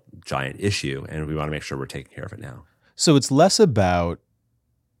real giant issue. And we want to make sure we're taking care of it now. So it's less about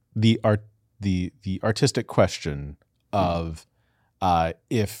the artistic question of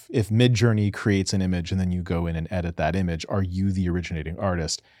if Midjourney creates an image and then you go in and edit that image, are you the originating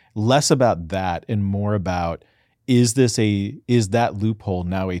artist? Less about that and more about, is that loophole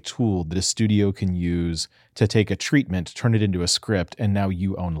now a tool that a studio can use to take a treatment, turn it into a script, and now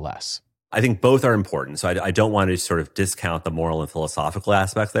you own less? I think both are important. So I don't want to sort of discount the moral and philosophical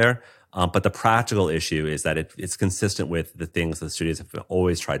aspect there. But the practical issue is that it's consistent with the things that the studios have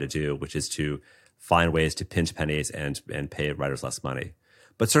always tried to do, which is to find ways to pinch pennies and pay writers less money.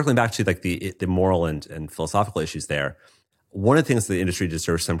 But circling back to like the moral and philosophical issues there, one of the things that the industry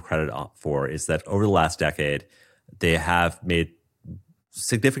deserves some credit for is that over the last decade, they have made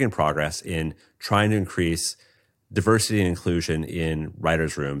significant progress in trying to increase diversity and inclusion in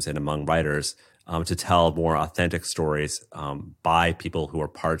writers' rooms and among writers to tell more authentic stories by people who are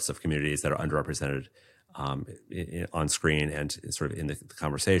parts of communities that are underrepresented on screen and sort of in the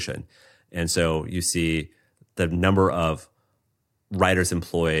conversation. And so you see the number of writers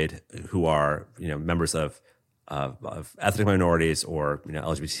employed who are members of ethnic minorities or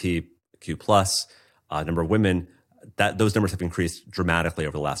LGBTQ plus, number of women. That those numbers have increased dramatically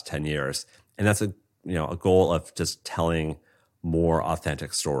over the last 10 years. And that's a goal of just telling more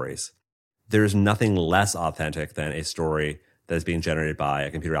authentic stories. There's nothing less authentic than a story that is being generated by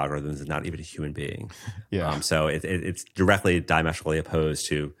a computer algorithm that's not even a human being. So it's directly diametrically opposed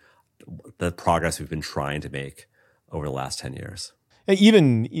to the progress we've been trying to make over the last 10 years.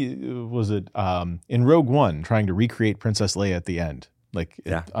 Even, was it in Rogue One, trying to recreate Princess Leia at the end?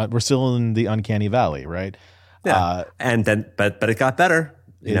 We're still in the uncanny valley, right? Yeah, and then, but it got better.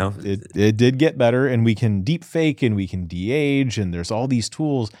 It did get better, and we can deep fake and we can de-age, and there's all these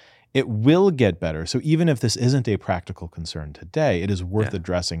tools. It will get better. So even if this isn't a practical concern today, it is worth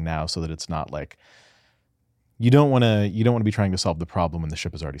addressing now, so that it's not like you don't want to be trying to solve the problem when the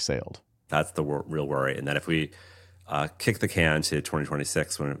ship has already sailed. That's the real worry, and that if we kick the can to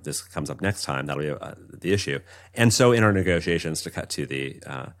 2026 when this comes up next time, that'll be the issue. And so in our negotiations, to cut to the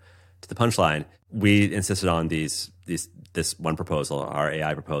punchline, we insisted on this one proposal, our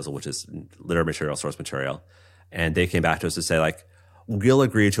AI proposal, which is literary material, source material. And they came back to us to say, like, we'll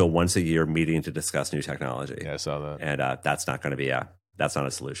agree to a once a year meeting to discuss new technology. Yeah, I saw that. And that's not going to be that's not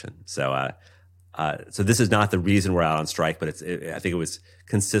a solution. So so this is not the reason we're out on strike, but I think it was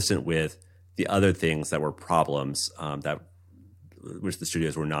consistent with the other things that were problems which the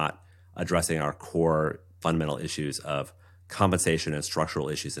studios were not addressing our core fundamental issues of compensation and structural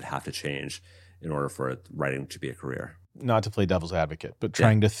issues that have to change in order for writing to be a career. Not to play devil's advocate, but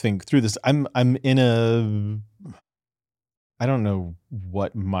trying to think through this. I'm in I don't know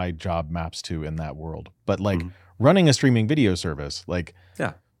what my job maps to in that world, but like running a streaming video service,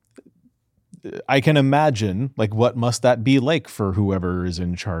 I can imagine like what must that be like for whoever is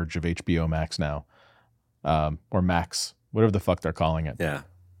in charge of HBO Max now, or Max, whatever the fuck they're calling it. Yeah.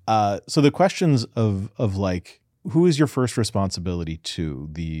 So the questions of like, who is your first responsibility to?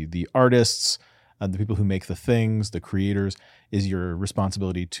 The artists, the people who make the things, the creators. Is your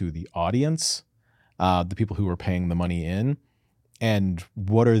responsibility to the audience, the people who are paying the money in? and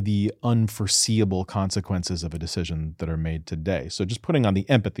what are the unforeseeable consequences of a decision that are made today. So just putting on the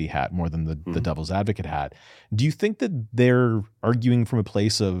empathy hat more than the devil's advocate hat, do you think that they're arguing from a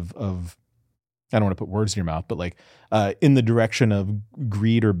place of I don't want to put words in your mouth, but like in the direction of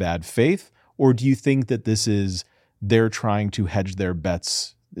greed or bad faith? Or do you think that this is they're trying to hedge their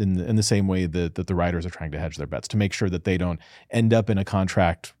bets in the same way that the writers are trying to hedge their bets to make sure that they don't end up in a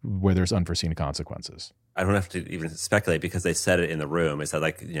contract where there's unforeseen consequences? I don't have to even speculate because they said it in the room. They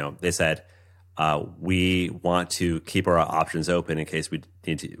said, they said, we want to keep our options open in case we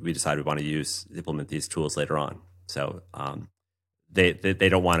decide we want to implement these tools later on. So they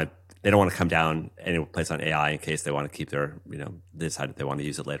don't want to come down any place on AI in case they want to keep they decide that they want to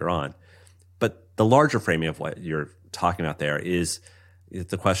use it later on. But the larger framing of what you're talking about there is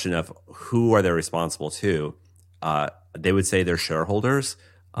the question of who are they responsible to? They would say they're shareholders.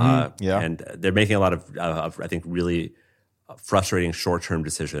 And they're making a lot of I think, really frustrating short-term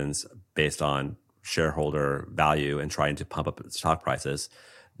decisions based on shareholder value and trying to pump up stock prices.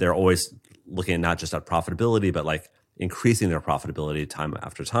 They're always looking not just at profitability, but like increasing their profitability time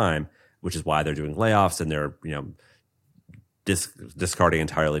after time, which is why they're doing layoffs and they're discarding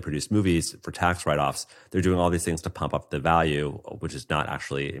entirely produced movies for tax write-offs. They're doing all these things to pump up the value, which is not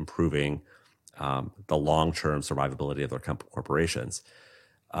actually improving the long-term survivability of their corporations.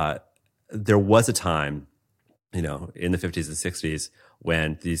 There was a time, in the 50s and 60s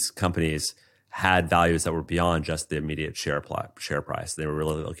when these companies had values that were beyond just the immediate share price. They were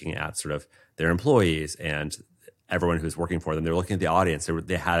really looking at sort of their employees and everyone who's working for them. They were looking at the audience.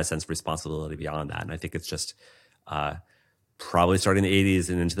 They had a sense of responsibility beyond that. And I think it's just probably starting in the 80s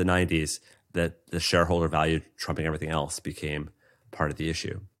and into the 90s that the shareholder value trumping everything else became part of the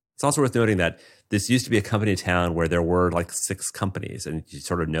issue. It's also worth noting that this used to be a company town where there were like 6 companies and you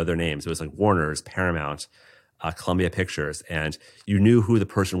sort of know their names. It was like Warner's, Paramount, Columbia Pictures, and you knew who the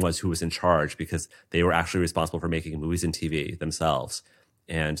person was who was in charge because they were actually responsible for making movies and TV themselves.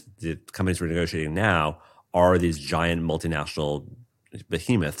 And the companies we're negotiating now are these giant multinational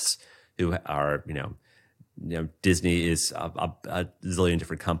behemoths who are, Disney is a zillion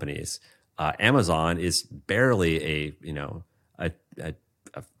different companies. Amazon is barely a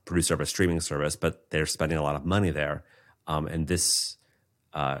producer of a streaming service, but they're spending a lot of money there. And this,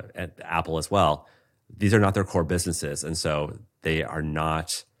 at Apple as well, these are not their core businesses. And so they don't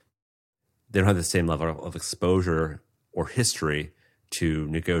have the same level of exposure or history to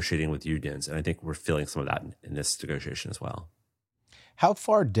negotiating with unions. And I think we're feeling some of that in this negotiation as well. How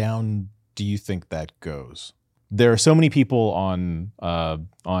far down do you think that goes? There are so many people on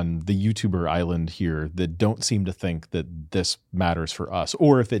the YouTuber island here that don't seem to think that this matters for us,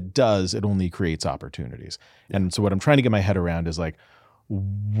 or if it does, it only creates opportunities. And so what I'm trying to get my head around is like,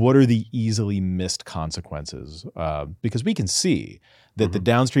 what are the easily missed consequences? Because we can see that the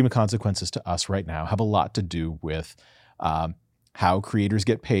downstream consequences to us right now have a lot to do with how creators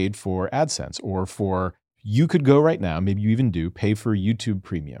get paid for AdSense, or you could go right now, maybe you even do, pay for YouTube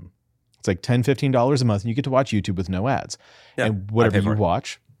Premium. It's like $10, $15 a month, and you get to watch YouTube with no ads. Yeah, and whatever you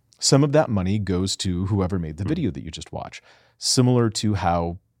watch, some of that money goes to whoever made the video that you just watched, similar to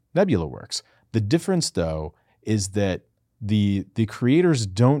how Nebula works. The difference, though, is that the creators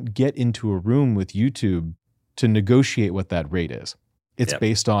don't get into a room with YouTube to negotiate what that rate is. It's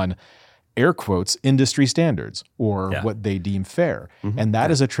based on, air quotes, industry standards or what they deem fair. And that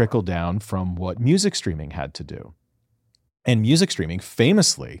is a trickle down from what music streaming had to do. And music streaming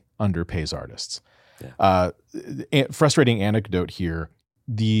famously underpays artists. Frustrating anecdote here.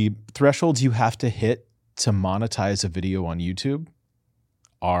 The thresholds you have to hit to monetize a video on YouTube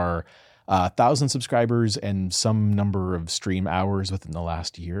are 1,000 subscribers and some number of stream hours within the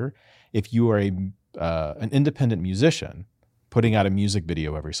last year. If you are an independent musician putting out a music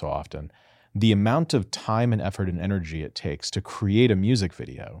video every so often, the amount of time and effort and energy it takes to create a music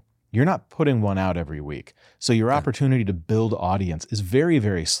video, you're not putting one out every week. So your opportunity to build audience is very,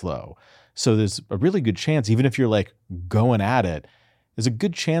 very slow. So there's a really good chance, even if you're like going at it, there's a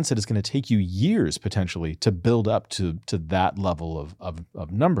good chance that it's going to take you years potentially to build up to that level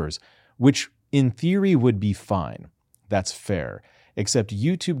of numbers, which in theory would be fine. That's fair. Except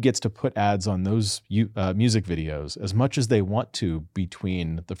YouTube gets to put ads on those music videos as much as they want to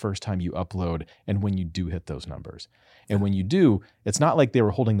between the first time you upload and when you do hit those numbers. And when you do, it's not like they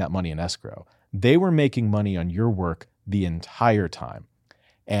were holding that money in escrow. They were making money on your work the entire time.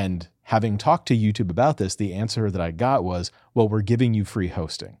 And having talked to YouTube about this, the answer that I got was, well, we're giving you free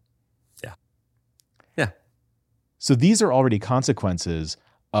hosting. Yeah. So these are already consequences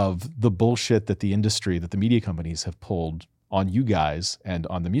of the bullshit that the industry, that the media companies have pulled on you guys and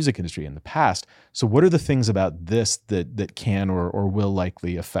on the music industry in the past. So what are the things about this that can or will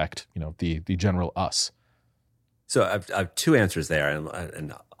likely affect, the general us? So I have two answers there,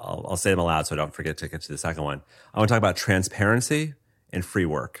 and I'll say them aloud so I don't forget to get to the second one. I want to talk about transparency and free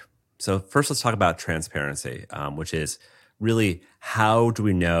work. So first, let's talk about transparency, which is really how do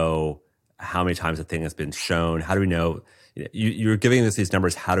we know how many times a thing has been shown? How do we know? You're giving us these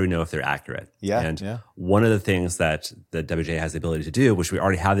numbers. How do we know if they're accurate? One of the things that the WGA has the ability to do, which we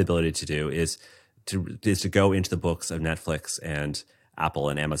already have the ability to do, is to go into the books of Netflix and Apple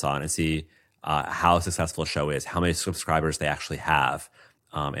and Amazon and see how successful a show is, how many subscribers they actually have,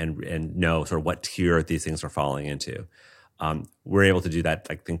 and know sort of what tier these things are falling into. We're able to do that,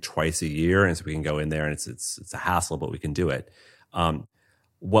 I think, twice a year, and so we can go in there, and it's a hassle, but we can do it.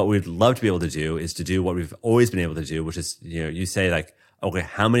 What we'd love to be able to do is to do what we've always been able to do, which is, you say like, okay,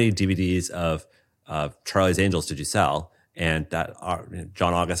 how many DVDs of Charlie's Angels did you sell? And that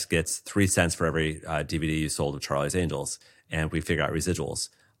John August gets 3 cents for every DVD you sold of Charlie's Angels, and we figure out residuals.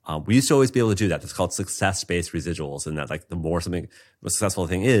 We used to always be able to do that. It's called success-based residuals, and that like the more something the successful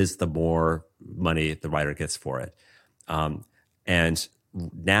thing is, the more money the writer gets for it. And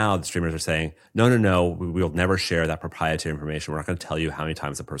now the streamers are saying, no, we'll never share that proprietary information. We're not going to tell you how many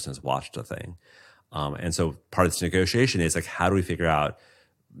times a person has watched a thing. And so part of this negotiation is like, how do we figure out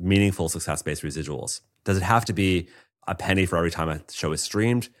meaningful success-based residuals? Does it have to be a penny for every time a show is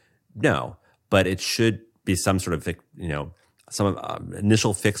streamed? No, but it should be some sort of, some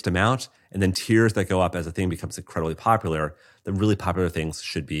initial fixed amount, and then tiers that go up as a thing becomes incredibly popular. The really popular things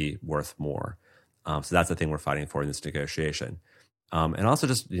should be worth more. So that's the thing we're fighting for in this negotiation. And also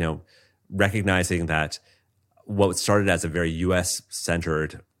just, recognizing that what started as a very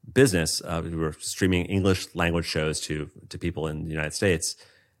US-centered business, we were streaming English language shows to people in the United States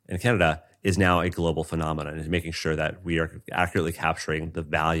and Canada, is now a global phenomenon, and making sure that we are accurately capturing the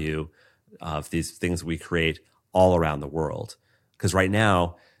value of these things we create all around the world. Because right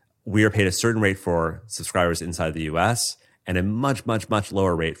now, we are paid a certain rate for subscribers inside the US and a much, much, much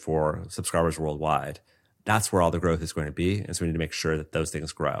lower rate for subscribers worldwide. That's where all the growth is going to be. And so we need to make sure that those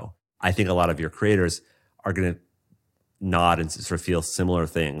things grow. I think a lot of your creators are going to nod and sort of feel similar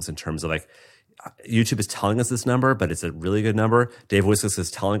things in terms of like, YouTube is telling us this number, but it's a really good number. Dave Whiskas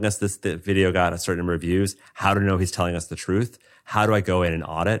is telling us this video got a certain number of views. How to know he's telling us the truth? How do I go in and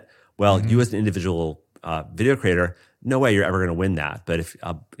audit? Well, you as an individual video creator, no way you're ever going to win that. But if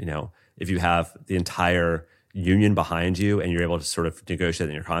you have the entire union behind you and you're able to sort of negotiate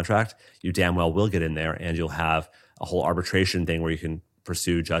in your contract, you damn well will get in there, and you'll have a whole arbitration thing where you can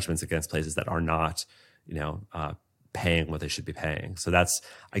pursue judgments against places that are not, paying what they should be paying. So that's,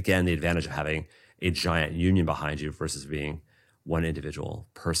 again, the advantage of having a giant union behind you versus being one individual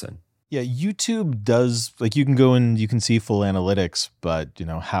person. Yeah, YouTube does, like, you can go and you can see full analytics, but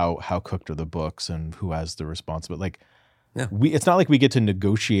how cooked are the books and who has the responsibility? It's not like we get to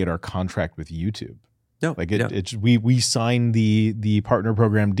negotiate our contract with YouTube. No, it's we sign the partner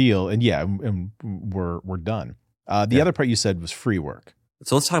program deal, and we're done. The other part you said was free work.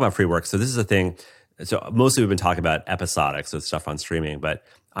 So let's talk about free work. So this is a thing. So mostly we've been talking about episodic, so stuff on streaming, but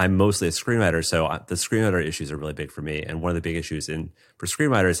I'm mostly a screenwriter, so the screenwriter issues are really big for me. And one of the big issues for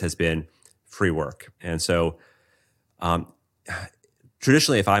screenwriters has been free work. And so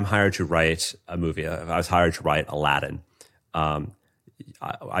traditionally, if I'm hired to write a movie, if I was hired to write Aladdin,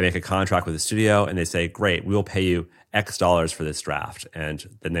 I make a contract with the studio, and they say, great, we will pay you X dollars for this draft. And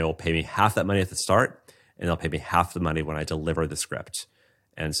then they will pay me half that money at the start, and they'll pay me half the money when I deliver the script.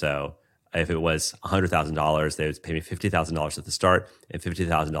 And so if it was $100,000, they would pay me $50,000 at the start and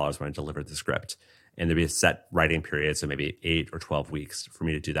 $50,000 when I delivered the script. And there'd be a set writing period, so maybe 8 or 12 weeks for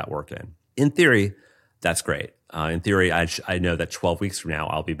me to do that work in. In theory, that's great. In theory, I know that 12 weeks from now,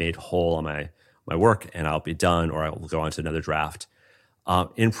 I'll be made whole on my work, and I'll be done, or I will go on to another draft.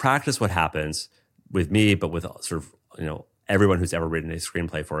 In practice, what happens with me, but with sort of everyone who's ever written a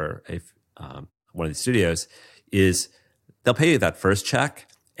screenplay for one of these studios, is they'll pay you that first check.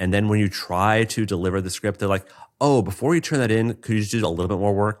 And then when you try to deliver the script, they're like, oh, before you turn that in, could you just do a little bit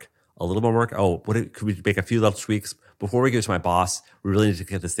more work? A little more work? Oh, could we make a few little tweaks? Before we give it to my boss, we really need to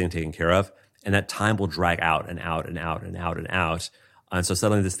get this thing taken care of. And that time will drag out and out and out and out and out. And so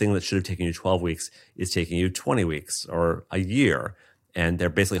suddenly this thing that should have taken you 12 weeks is taking you 20 weeks or a year. And they're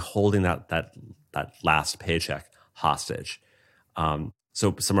basically holding that last paycheck hostage.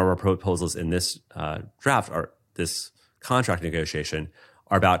 So some of our proposals in this draft, or this contract negotiation,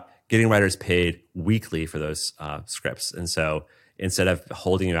 are about getting writers paid weekly for those scripts. And so instead of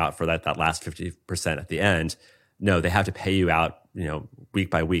holding you out for that last 50% at the end, no, they have to pay you out,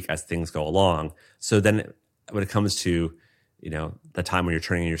 week by week as things go along. So then when it comes to the time when you're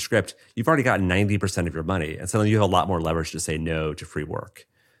turning in your script, you've already gotten 90% of your money. And so you have a lot more leverage to say no to free work.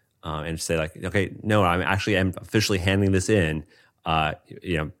 And say like, okay, no, I'm officially handing this in, pay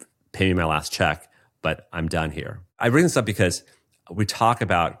me my last check, but I'm done here. I bring this up because we talk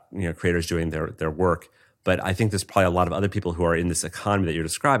about, creators doing their work, but I think there's probably a lot of other people who are in this economy that you're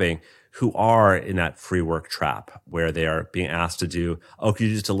describing who are in that free work trap where they are being asked to do, oh, could you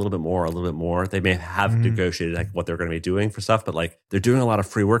do just a little bit more? They may have negotiated like what they're going to be doing for stuff, but like they're doing a lot of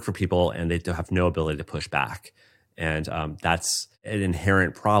free work for people and they have no ability to push back. And that's an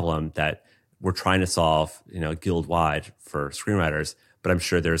inherent problem that we're trying to solve, guild-wide for screenwriters. But I'm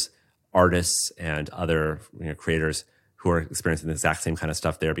sure there's artists and other creators who are experiencing the exact same kind of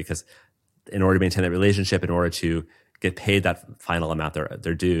stuff there, because in order to maintain that relationship, in order to get paid that final amount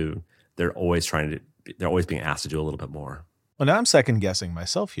they're due, they're always being asked to do a little bit more. Well, now I'm second guessing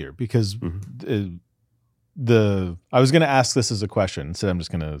myself here because I was going to ask this as a question. Instead, I'm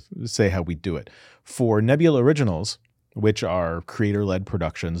just going to say how we do it. For Nebula Originals, which are creator-led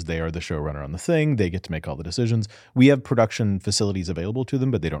productions, they are the showrunner on the thing. They get to make all the decisions. We have production facilities available to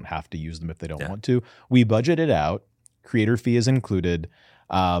them, but they don't have to use them if they don't want to. We budget it out. Creator fee is included.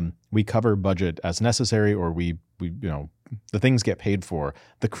 We cover budget as necessary, or we the things get paid for.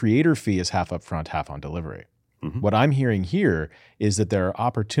 The creator fee is half upfront, half on delivery. What I'm hearing here is that there are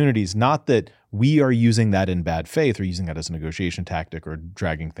opportunities, not that we are using that in bad faith or using that as a negotiation tactic or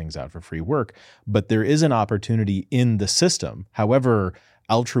dragging things out for free work, but there is an opportunity in the system. However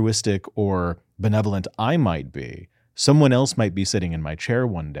altruistic or benevolent I might be, someone else might be sitting in my chair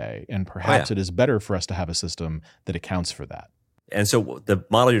one day, and perhaps it is better for us to have a system that accounts for that. And so the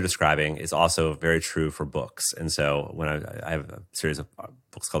model you're describing is also very true for books. And so when I have a series of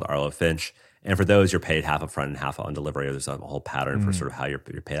books called Arlo Finch, and for those, you're paid half upfront and half on delivery. There's a whole pattern for sort of how you're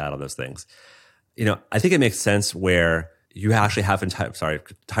paid out on those things. I think it makes sense where you actually have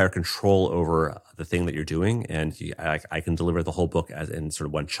entire control over the thing that you're doing, and I can deliver the whole book as in sort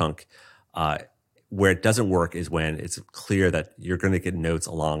of one chunk. Where it doesn't work is when it's clear that you're going to get notes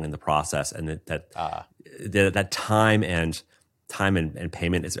along in the process, and that time and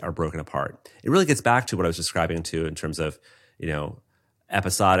payment are broken apart. It really gets back to what I was describing too in terms of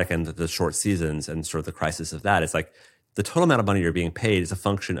episodic and the short seasons and sort of the crisis of that. It's like the total amount of money you're being paid is a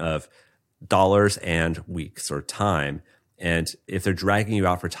function of dollars and weeks or time. And if they're dragging you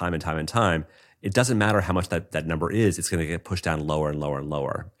out for time and time and time, it doesn't matter how much that number is, it's going to get pushed down lower and lower and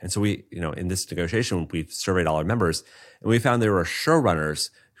lower. And so we, in this negotiation, we surveyed all our members and we found there were showrunners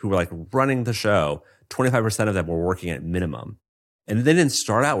who were like running the show. 25% of them were working at minimum. And they didn't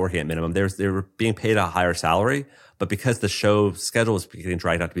start out working at minimum. They were being paid a higher salary, but because the show schedule was getting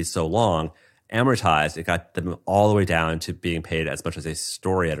dragged out to be so long, amortized, it got them all the way down to being paid as much as a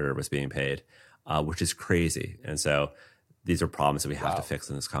story editor was being paid, which is crazy. And so these are problems that we have to fix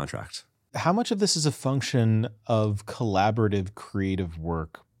in this contract. How much of this is a function of collaborative creative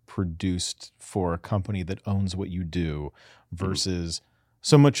work produced for a company that owns what you do versus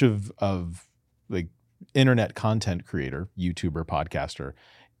so much of like internet content creator, YouTuber, podcaster,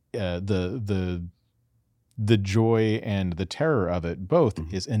 the joy and the terror of it both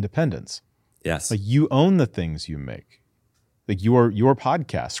is independence. Yes. Like you own the things you make. Like your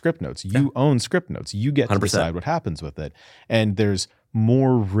podcast, Script Notes, you own Script Notes. You get 100%. To decide what happens with it. And there's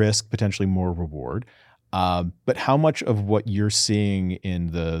more risk, potentially more reward. But how much of what you're seeing in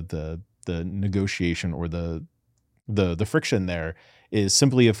the negotiation or the friction there is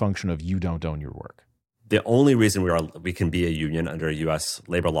simply a function of you don't own your work? The only reason we can be a union under U.S.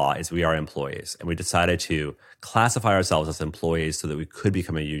 labor law is we are employees, and we decided to classify ourselves as employees so that we could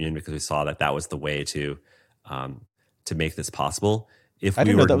become a union because we saw that was the way to make this possible. I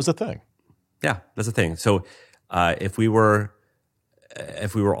didn't know that was a thing. Yeah, that's a thing. So if we were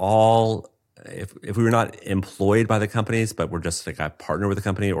not employed by the companies, but we're just like a partner with the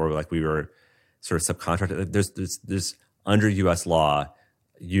company, or like we were sort of subcontracted, there's under U.S. law,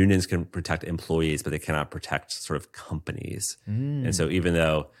 unions can protect employees, but they cannot protect sort of companies. And so even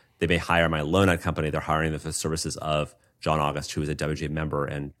though they may hire my loan-out company, they're hiring the services of John August, who is a WGA member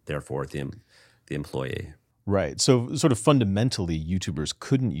and therefore the employee. Right. So sort of fundamentally, YouTubers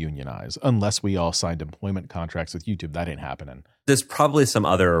couldn't unionize unless we all signed employment contracts with YouTube. That ain't happening. There's probably some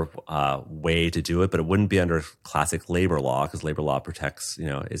other way to do it, but it wouldn't be under classic labor law because labor law protects,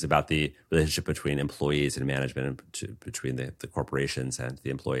 is about the relationship between employees and management and between the corporations and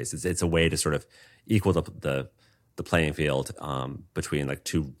the employees. It's a way to sort of equal the playing field between like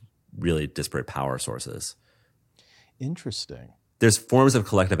two really disparate power sources. Interesting. There's forms of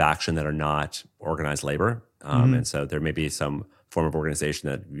collective action that are not organized labor. And so there may be some form of organization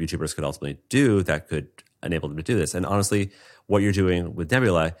that YouTubers could ultimately do that could enable them to do this. And honestly, what you're doing with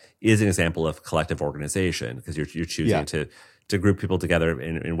Nebula is an example of collective organization, because you're choosing to group people together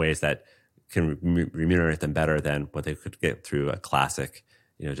in ways that can remunerate them better than what they could get through a classic,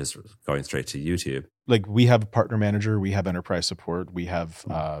 just going straight to YouTube. Like, we have a partner manager, we have enterprise support, we have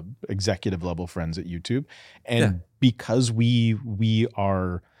executive level friends at YouTube. And because we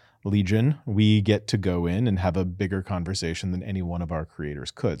are Legion, we get to go in and have a bigger conversation than any one of our creators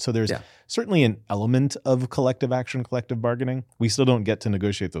could. So there's certainly an element of collective action, collective bargaining. We still don't get to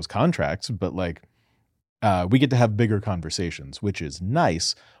negotiate those contracts, but we get to have bigger conversations, which is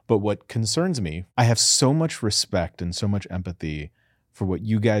nice. But what concerns me, I have so much respect and so much empathy for what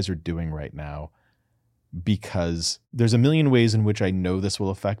you guys are doing right now, because there's a million ways in which I know this will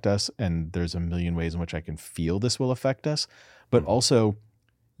affect us, and there's a million ways in which I can feel this will affect us. But also,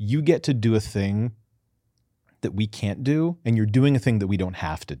 you get to do a thing that we can't do, and you're doing a thing that we don't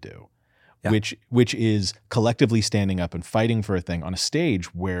have to do, which is collectively standing up and fighting for a thing on a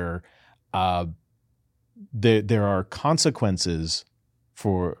stage where there are consequences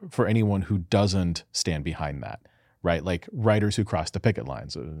for anyone who doesn't stand behind that, right? Like writers who cross the picket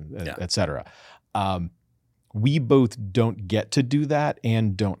lines, et cetera. We both don't get to do that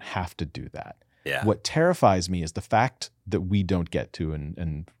and don't have to do that. Yeah. What terrifies me is the fact that we don't get to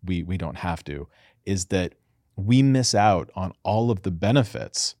and we don't have to, is that we miss out on all of the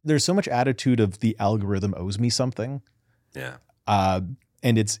benefits. There's so much attitude of the algorithm owes me something. Yeah.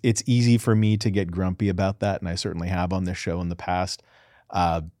 And it's easy for me to get grumpy about that, and I certainly have on this show in the past.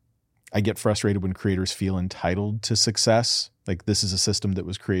 I get frustrated when creators feel entitled to success. Like, this is a system that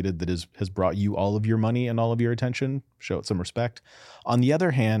was created that has brought you all of your money and all of your attention. Show it some respect. On the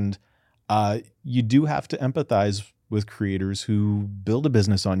other hand, you do have to empathize with creators who build a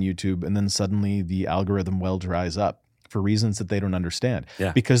business on YouTube and then suddenly the algorithm well dries up for reasons that they don't understand.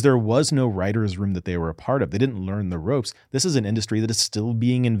 Yeah. Because there was no writer's room that they were a part of. They didn't learn the ropes. This is an industry that is still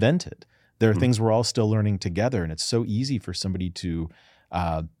being invented. There are things we're all still learning together, and it's so easy for somebody to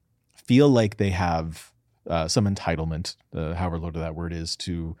feel like they have some entitlement, however low that word is,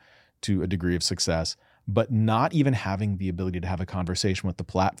 to a degree of success, but not even having the ability to have a conversation with the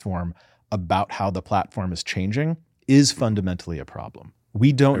platform about how the platform is changing is fundamentally a problem.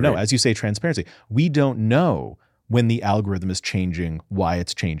 We don't know, as you say, transparency. We don't know when the algorithm is changing, why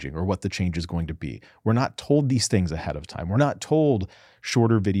it's changing, or what the change is going to be. We're not told these things ahead of time. We're not told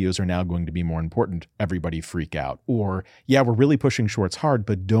shorter videos are now going to be more important. Everybody freak out. Or, we're really pushing shorts hard,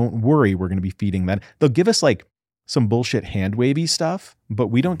 but don't worry, we're going to be feeding that. They'll give us like some bullshit hand-wavy stuff, but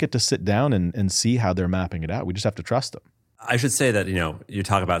we don't get to sit down and see how they're mapping it out. We just have to trust them. I should say that, you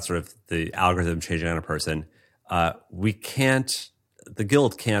talk about sort of the algorithm changing on a person. The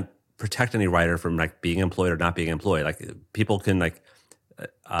Guild can't protect any writer from like being employed or not being employed. Like, people can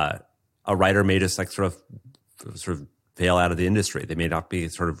a writer may just like sort of fail out of the industry. They may not be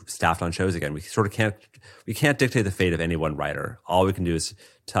sort of staffed on shows again. We can't dictate the fate of any one writer. All we can do is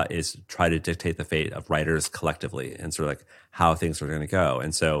try to dictate the fate of writers collectively and sort of like how things are going to go.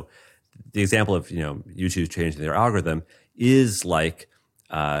 And so the example of, YouTube changing their algorithm is like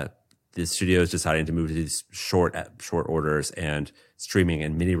the studios deciding to move to these short orders and streaming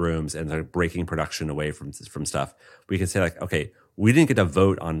and mini rooms and like breaking production away from stuff. We can say like, okay, we didn't get to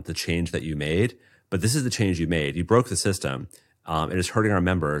vote on the change that you made, but this is the change you made. You broke the system. It is hurting our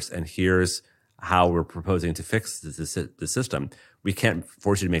members, and here's how we're proposing to fix the system. We can't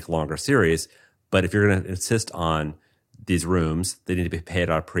force you to make longer series, but if you're going to insist on these rooms, they need to be paid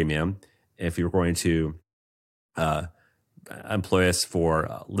at a premium. If you're going to employ us for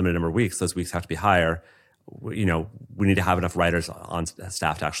a limited number of weeks, those weeks have to be higher. We need to have enough writers on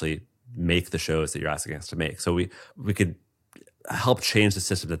staff to actually make the shows that you're asking us to make. So we could help change the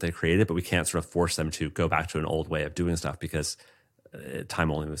system that they created, but we can't sort of force them to go back to an old way of doing stuff because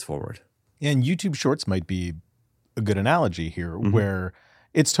time only moves forward. And YouTube Shorts might be a good analogy here, where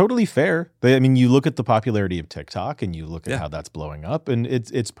it's totally fair. You look at the popularity of TikTok and you look at how that's blowing up, and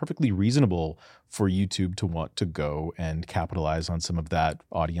it's perfectly reasonable for YouTube to want to go and capitalize on some of that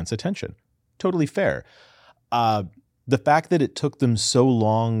audience attention. Totally fair. The fact that it took them so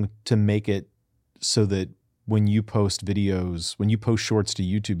long to make it so that when you post shorts to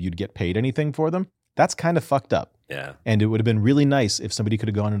YouTube, you'd get paid anything for them, that's kind of fucked up. Yeah. And it would have been really nice if somebody could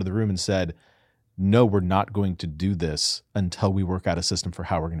have gone into the room and said, no, we're not going to do this until we work out a system for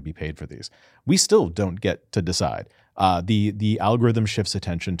how we're going to be paid for these. We still don't get to decide. The algorithm shifts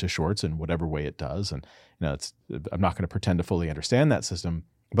attention to shorts in whatever way it does. And I'm not going to pretend to fully understand that system,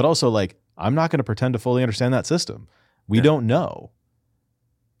 but also like, I'm not going to pretend to fully understand that system. We don't know,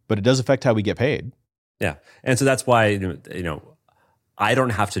 but it does affect how we get paid. Yeah. And so that's why, I don't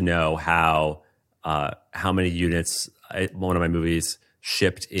have to know how how many units one of my movies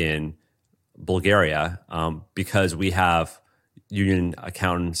shipped in Bulgaria, because we have union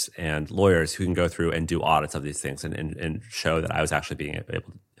accountants and lawyers who can go through and do audits of these things and show that I was actually being able,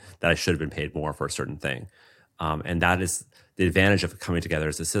 that I should have been paid more for a certain thing. And that is the advantage of coming together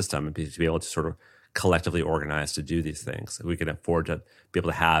as a system and to be able to sort of collectively organize to do these things. We can afford to be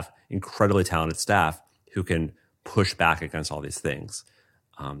able to have incredibly talented staff who can push back against all these things.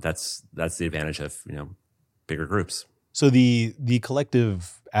 That's the advantage of bigger groups. So the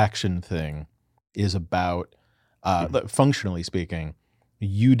collective action thing is about functionally speaking,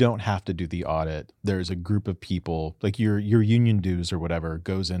 you don't have to do the audit. There's a group of people, like your union dues or whatever,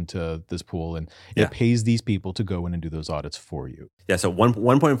 goes into this pool, and it pays these people to go in and do those audits for you. Yeah, so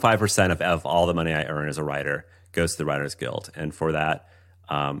 1.5% of all the money I earn as a writer goes to the Writers Guild. And for that,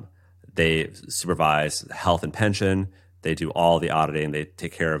 they supervise health and pension. They do all the auditing. They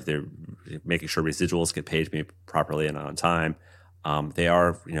take care of making sure residuals get paid to me properly and on time. They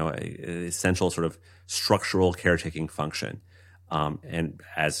are, an essential sort of structural caretaking function. And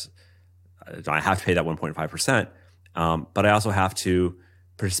as I have to pay that 1.5%, but I also have to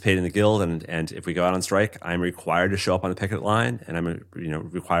participate in the guild. And if we go out on strike, I'm required to show up on the picket line, and I'm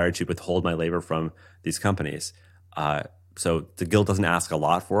required to withhold my labor from these companies. So the guild doesn't ask a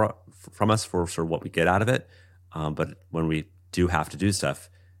lot from us for sort of what we get out of it. But when we do have to do stuff,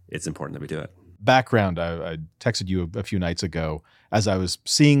 it's important that we do it. Background, I texted you a few nights ago as I was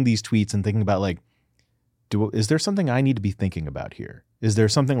seeing these tweets and thinking about is there something I need to be thinking about here? Is there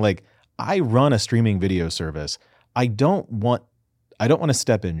something like, I run a streaming video service. I don't want to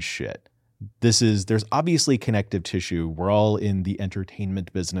step in shit. There's obviously connective tissue. We're all in the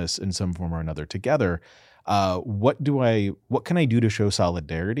entertainment business in some form or another together. What can I do to show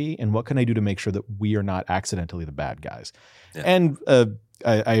solidarity, and what can I do to make sure that we are not accidentally the bad guys? Yeah. And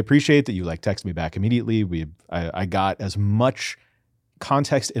I appreciate that you text me back immediately. I got as much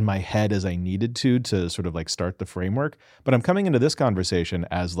context in my head as I needed to sort of start the framework, but I'm coming into this conversation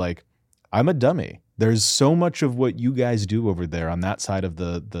as I'm a dummy. There's so much of what you guys do over there on that side of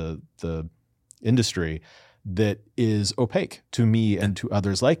the industry that is opaque to me and to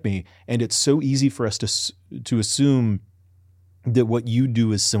others like me, and it's so easy for us to assume that what you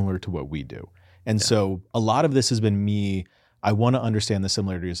do is similar to what we do. And so a lot of this has been me. I want to understand the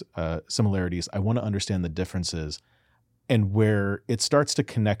similarities. I want to understand the differences. And where it starts to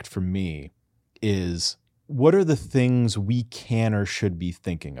connect for me is, what are the things we can or should be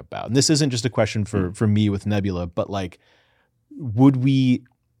thinking about? And this isn't just a question for me with Nebula, but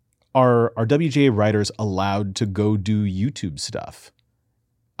are WGA writers allowed to go do YouTube stuff?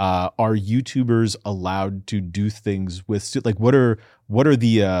 Are YouTubers allowed to do things with what are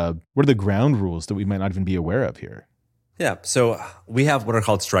the ground rules that we might not even be aware of here? Yeah, so we have what are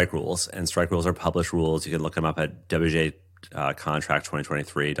called strike rules, and strike rules are published rules. You can look them up at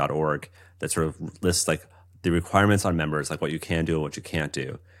WGAcontract2023.org that sort of lists the requirements on members, what you can do and what you can't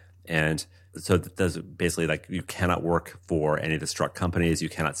do. And so that's basically you cannot work for any of the struck companies. You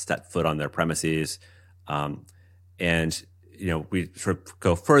cannot step foot on their premises. And we sort of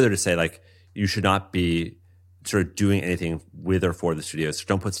go further to say you should not be sort of doing anything with or for the studios. So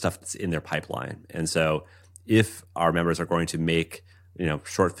don't put stuff that's in their pipeline. And so if our members are going to make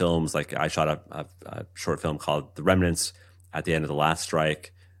short films, I shot a short film called The Remnants at the end of the last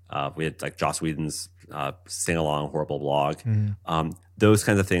strike. We had Joss Whedon's sing-along horrible blog. Those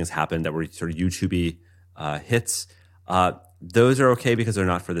kinds of things happen that were sort of YouTube-y hits. Those are okay because they're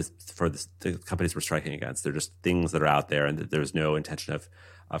not for the companies we're striking against. They're just things that are out there, and that there's no intention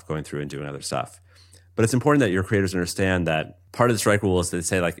of going through and doing other stuff. But it's important that your creators understand that part of the strike rule is to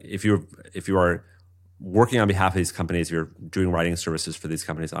say if you are working on behalf of these companies, if you're doing writing services for these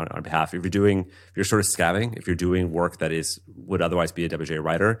companies on behalf, if you're sort of scabbing, if you're doing work that would otherwise be a WGA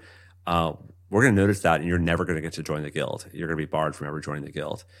writer, we're going to notice that, and you're never going to get to join the guild. You're going to be barred from ever joining the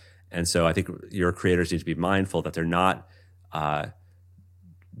guild. And so I think your creators need to be mindful that they're not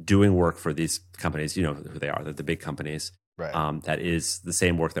doing work for these companies. You know who they are. They're the big companies. Right. That is the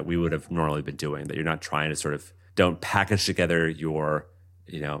same work that we would have normally been doing, that you're not trying to don't package together your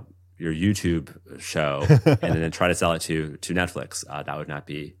YouTube show and then try to sell it to Netflix. That would not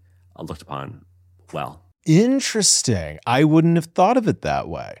be looked upon well. Interesting. I wouldn't have thought of it that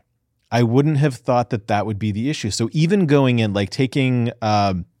way. I wouldn't have thought that would be the issue. So even going in, taking,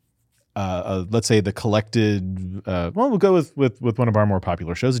 let's say the collected, we'll go with one of our more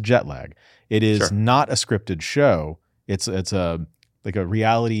popular shows, Jetlag. It is not a scripted show. It's a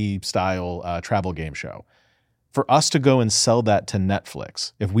reality style travel game show. For us to go and sell that to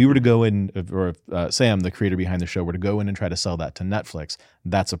Netflix, if we were to go in, or Sam, the creator behind the show, were to go in and try to sell that to Netflix,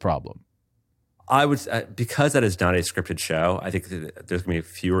 that's a problem. I would, because that is not a scripted show, I think that there's going to be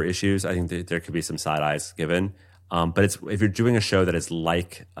fewer issues. I think that there could be some side eyes given. But if you're doing a show that is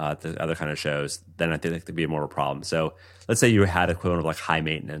like the other kind of shows, then I think that could be more of a problem. So let's say you had equivalent of like high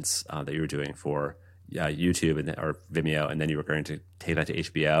maintenance that you were doing for YouTube or Vimeo, and then you were going to take that to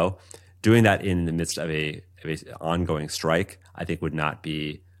HBO. Doing that in the midst of a ongoing strike, I think would not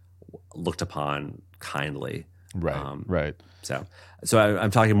be looked upon kindly. Right, right. So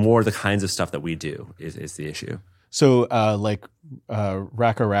I'm talking more the kinds of stuff that we do is the issue. So like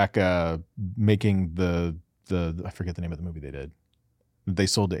Raka Raka making the I forget the name of the movie they did. They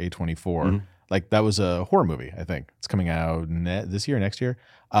sold to A24. Mm-hmm. Like that was a horror movie, I think. It's coming out this year, next year.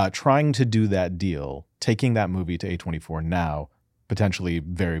 Trying to do that deal, taking that movie to A24 now, potentially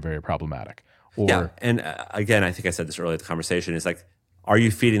very, very problematic. And again, I think I said this earlier in the conversation, is like, are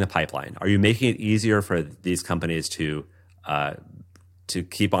you feeding the pipeline? Are you making it easier for these companies to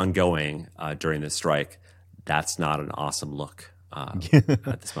keep on going during this strike? That's not an awesome look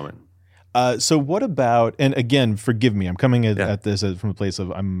at this moment. So what about, and again, forgive me, I'm coming at this from a place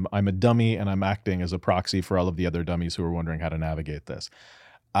of I'm a dummy and I'm acting as a proxy for all of the other dummies who are wondering how to navigate this.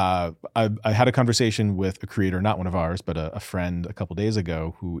 I had a conversation with a creator, not one of ours, but a friend a couple days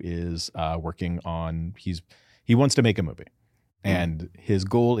ago who is working on, he wants to make a movie. And his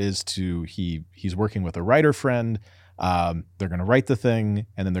goal is he's working with a writer friend. They're going to write the thing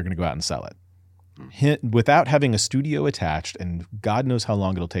and then they're going to go out and sell it. Without having a studio attached, and God knows how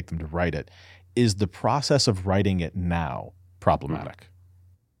long it'll take them to write it, is the process of writing it now problematic?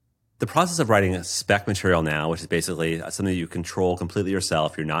 The process of writing a spec material now, which is basically something you control completely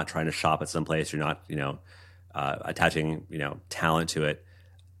yourself, you're not trying to shop at some place, you're not attaching talent to it.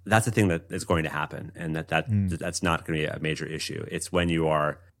 That's the thing that is going to happen, and that's not going to be a major issue. It's when you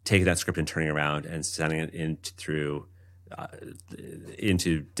are taking that script and turning around and sending it into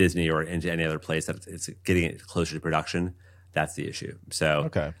Disney or into any other place that it's getting it closer to production. That's the issue.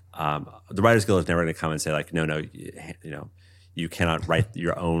 So the Writers Guild is never going to come and say like, no, you cannot write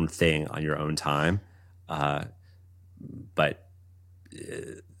your own thing on your own time. But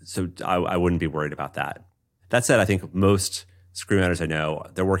I wouldn't be worried about that. That said, I think most screenwriters I know,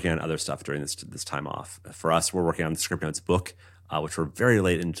 they're working on other stuff during this time off. For us, we're working on the Script Notes book, which we're very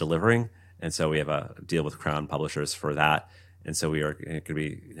late in delivering. And so we have a deal with Crown Publishers for that. And so we are going to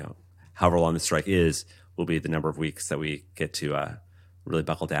be, however long the strike is, will be the number of weeks that we get to really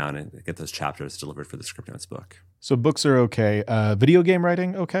buckle down and get those chapters delivered for the Script Notes book. So books are okay. Video game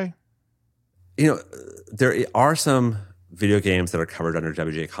writing, okay? There are some video games that are covered under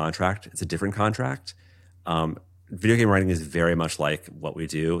WGA contract. It's a different contract. Video game writing is very much like what we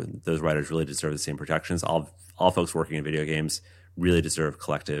do. Those writers really deserve the same protections. All folks working in video games really deserve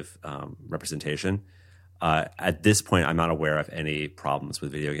collective representation. At this point, I'm not aware of any problems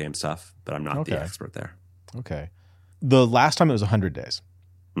with video game stuff, but I'm not the expert there. Okay. The last time it was 100 days.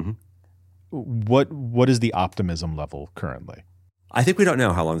 Mm-hmm. What is the optimism level currently? I think we don't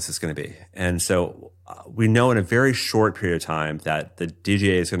know how long this is going to be. And so we know in a very short period of time that the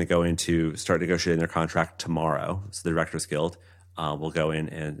DGA is going to start negotiating their contract tomorrow. So the Directors Guild will go in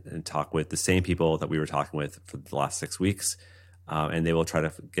and talk with the same people that we were talking with for the last 6 weeks. And they will try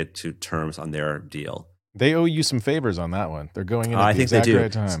to get to terms on their deal. They owe you some favors on that one. They're going in at the exact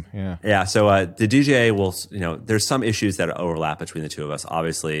right time. Yeah. Yeah. So the DGA will, there's some issues that overlap between the two of us.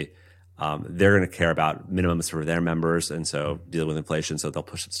 Obviously, they're going to care about minimums for their members, and so dealing with inflation, so they'll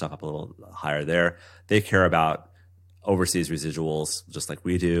push stuff up a little higher there. They care about overseas residuals, just like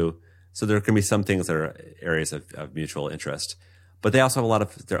we do. So there can be some things that are areas of mutual interest. But they also have a lot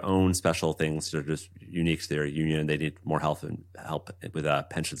of their own special things that are just unique to their union. They need more help with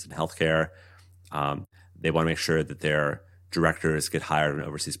pensions and healthcare. They want to make sure that their directors get hired in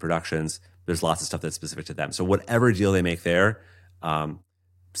overseas productions. There's lots of stuff that's specific to them. So whatever deal they make there,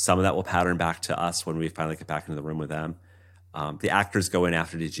 some of that will pattern back to us when we finally get back into the room with them. The actors go in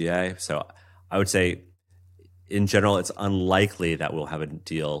after DGA. So I would say, in general, it's unlikely that we'll have a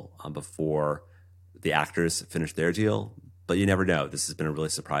deal before the actors finish their deal. But you never know. This has been a really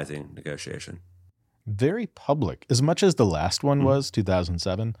surprising negotiation. Very public. As much as the last one was,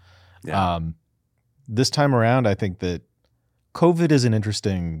 2007. Yeah. This time around, I think that COVID is an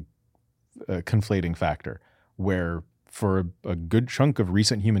interesting conflating factor where for a good chunk of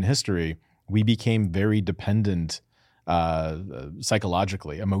recent human history, we became very dependent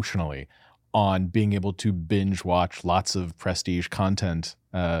psychologically, emotionally, on being able to binge watch lots of prestige content.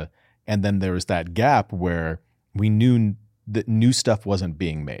 And then there was that gap where we knew that new stuff wasn't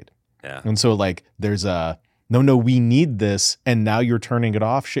being made. Yeah. And so like there's no, we need this, and now you're turning it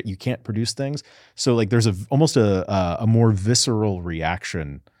off. Shit, you can't produce things. So like there's almost a more visceral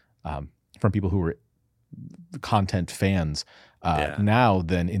reaction from people who were content fans now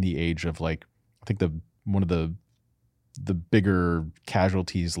than in the age of like, I think one of the bigger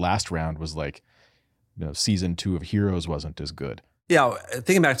casualties last round was like, season 2 of Heroes wasn't as good. Yeah,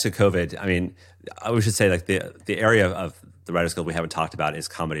 thinking back to COVID, I mean, we should say like the area of the Writers Guild we haven't talked about is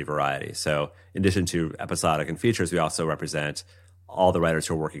comedy variety. So in addition to episodic and features, we also represent all the writers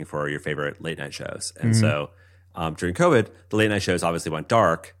who are working for your favorite late night shows. And so during COVID, the late night shows obviously went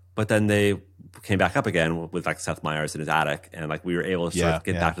dark, but then they came back up again with like Seth Meyers in his attic. And like we were able to sort of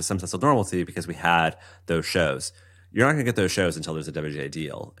get back to some sense of normalcy because we had those shows. You're not going to get those shows until there's a WGA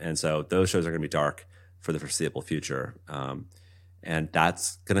deal. And so those shows are going to be dark for the foreseeable future. And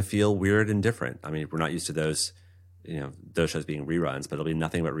that's going to feel weird and different. I mean, we're not used to those shows being reruns, but it'll be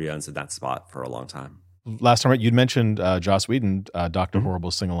nothing but reruns in that spot for a long time. Last time, you'd mentioned Joss Whedon, Dr.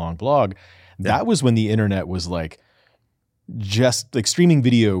 Horrible's sing-along blog. That was when the internet was like, just like streaming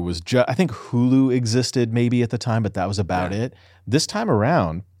video was just, I think Hulu existed maybe at the time, but that was about it. This time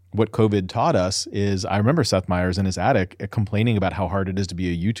around, what COVID taught us is, I remember Seth Meyers in his attic complaining about how hard it is to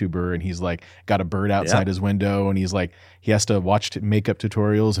be a YouTuber. And he's like got a bird outside his window, and he's like, he has to watch makeup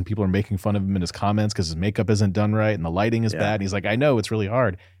tutorials and people are making fun of him in his comments because his makeup isn't done right and the lighting is bad. And he's like, I know, it's really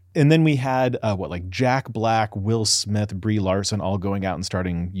hard. And then we had Jack Black, Will Smith, Brie Larson all going out and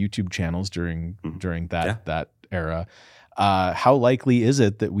starting YouTube channels during that era. How likely is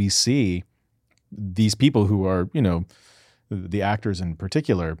it that we see these people who are, the actors in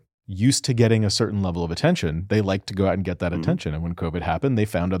particular, used to getting a certain level of attention? They like to go out and get that attention. And when COVID happened, they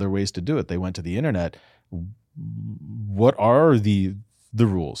found other ways to do it. They went to the internet. What are the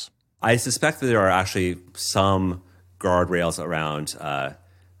rules? I suspect that there are actually some guardrails around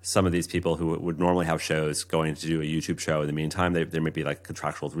some of these people who would normally have shows going to do a YouTube show. In the meantime, there may be like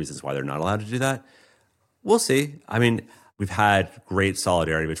contractual reasons why they're not allowed to do that. We'll see. I mean, we've had great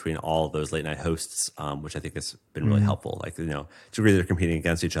solidarity between all of those late night hosts, which I think has been really helpful. Like, to agree they're competing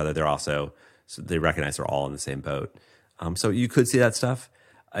against each other, they recognize they're all in the same boat. So you could see that stuff.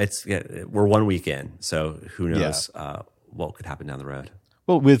 We're 1 week in, so who knows what could happen down the road.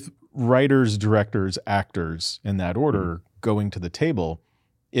 Well, with writers, directors, actors in that order going to the table,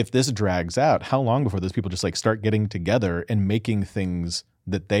 if this drags out, how long before those people just like start getting together and making things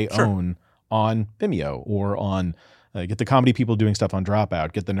that they own on Vimeo or on get the comedy people doing stuff on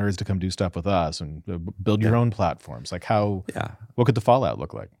Dropout, get the nerds to come do stuff with us, and build your own platforms? Like what could the fallout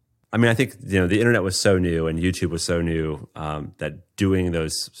look like? I mean, I think, the internet was so new and YouTube was so new that doing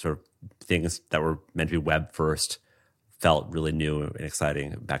those sort of things that were meant to be web first felt really new and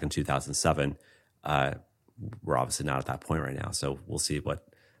exciting back in 2007. We're obviously not at that point right now. So we'll see what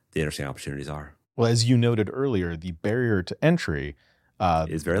the interesting opportunities are. Well, as you noted earlier, the barrier to entry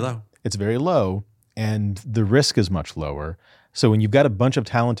is very low. It's very low, and the risk is much lower. So when you've got a bunch of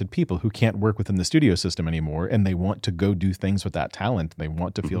talented people who can't work within the studio system anymore, and they want to go do things with that talent, they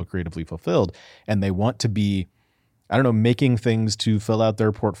want to feel creatively fulfilled, and they want to be, making things to fill out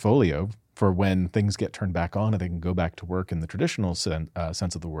their portfolio for when things get turned back on and they can go back to work in the traditional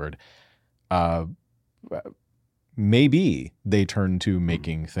sense of the word, maybe they turn to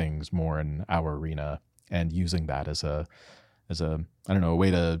making things more in our arena and using that as a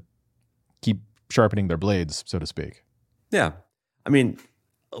way to keep sharpening their blades, so to speak. Yeah. I mean,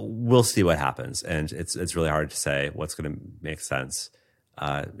 we'll see what happens. And it's really hard to say what's going to make sense.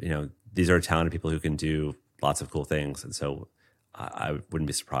 These are talented people who can do lots of cool things. And so I wouldn't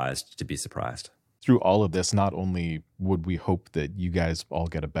be surprised to be surprised. Through all of this, not only would we hope that you guys all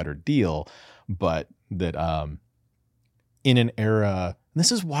get a better deal, but that in an era, and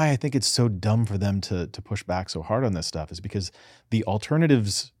this is why I think it's so dumb for them to push back so hard on this stuff, is because the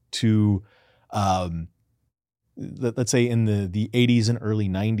alternatives to let's say in the 80s and early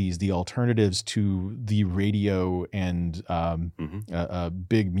 90s, the alternatives to the radio and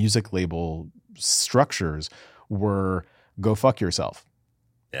big music label structures were go fuck yourself.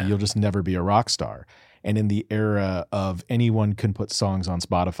 Yeah. You'll just never be a rock star. And in the era of anyone can put songs on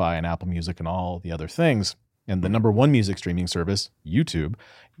Spotify and Apple Music and all the other things, and the number one music streaming service, YouTube,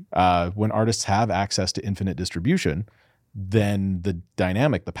 when artists have access to infinite distribution, then the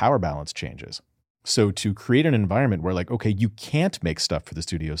dynamic, the power balance changes. So to create an environment where you can't make stuff for the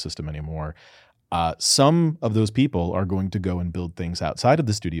studio system anymore, some of those people are going to go and build things outside of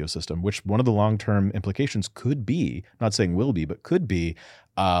the studio system, which one of the long-term implications could be, not saying will be, but could be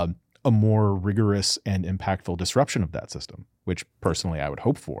a more rigorous and impactful disruption of that system, which personally I would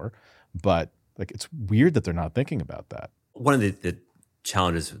hope for. But it's weird that they're not thinking about that. One of the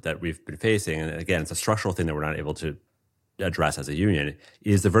challenges that we've been facing, and again, it's a structural thing that we're not able to address as a union,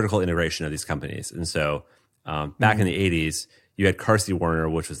 is the vertical integration of these companies. And so back in the 80s, you had Carsey Warner,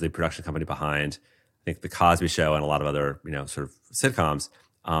 which was the production company behind, I think, The Cosby Show and a lot of other, sort of sitcoms.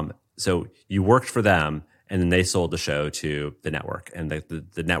 So you worked for them, and then they sold the show to the network, and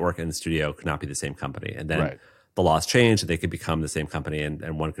the network and the studio could not be the same company. And then the laws changed, and they could become the same company,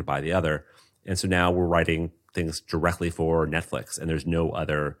 and one could buy the other. And so now we're writing things directly for Netflix, and there's no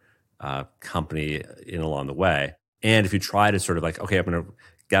other company in along the way. And if you try to sort of like, okay, I'm going to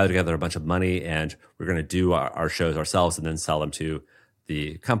gather together a bunch of money and we're going to do our shows ourselves and then sell them to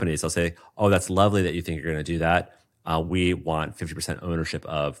the companies, they'll say, oh, that's lovely that you think you're going to do that. We want 50% ownership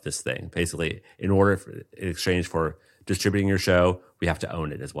of this thing. Basically, in exchange for distributing your show, we have to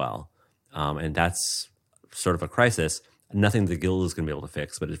own it as well. And that's sort of a crisis. Nothing the Guild is going to be able to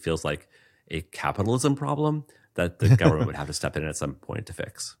fix, but it feels like a capitalism problem that the government would have to step in at some point to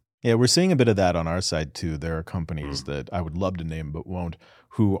fix. Yeah, we're seeing a bit of that on our side too. There are companies that I would love to name but won't,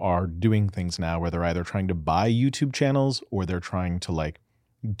 who are doing things now where they're either trying to buy YouTube channels or they're trying to like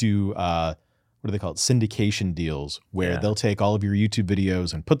do what do they call it? Syndication deals, where they'll take all of your YouTube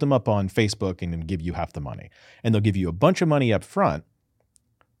videos and put them up on Facebook and then give you half the money. And they'll give you a bunch of money up front,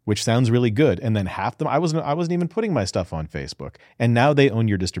 which sounds really good. And then half them, I wasn't even putting my stuff on Facebook. And now they own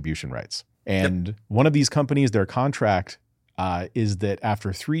your distribution rights. And one of these companies, their contract is that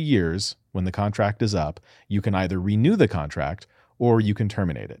after 3 years, when the contract is up, you can either renew the contract or you can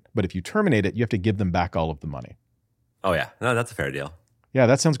terminate it. But if you terminate it, you have to give them back all of the money. Oh yeah, no, that's a fair deal. Yeah,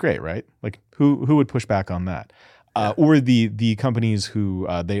 that sounds great, right? Like who would push back on that? Or the companies who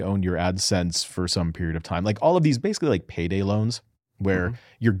they own your AdSense for some period of time. Like all of these basically like payday loans where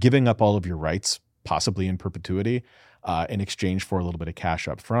you're giving up all of your rights, possibly in perpetuity, in exchange for a little bit of cash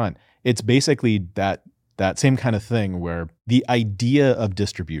up front. It's basically that same kind of thing where the idea of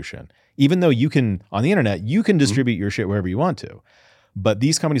distribution, even though you can, on the internet, you can distribute your shit wherever you want to, but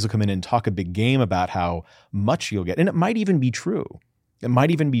these companies will come in and talk a big game about how much you'll get. And it might even be true. It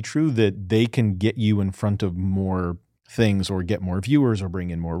might even be true that they can get you in front of more things or get more viewers or bring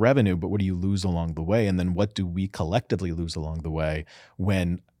in more revenue, but what do you lose along the way? And then what do we collectively lose along the way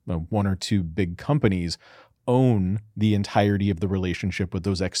when one or two big companies own the entirety of the relationship with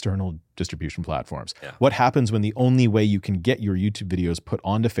those external distribution platforms? Yeah. What happens when the only way you can get your YouTube videos put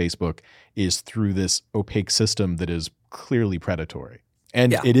onto Facebook is through this opaque system that is clearly predatory?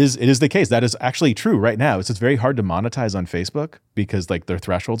 And it is the case. That is actually true right now. It's very hard to monetize on Facebook because like their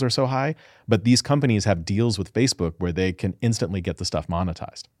thresholds are so high, but these companies have deals with Facebook where they can instantly get the stuff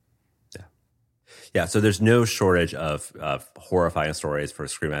monetized. Yeah, so there's no shortage of horrifying stories for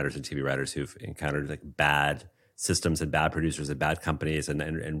screenwriters and TV writers who've encountered like bad systems and bad producers and bad companies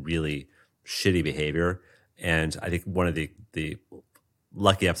and really shitty behavior. And I think one of the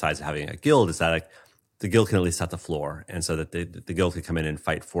lucky upsides of having a guild is that like the guild can at least set the floor, and so that the guild can come in and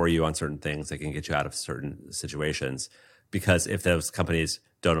fight for you on certain things. They can get you out of certain situations, because if those companies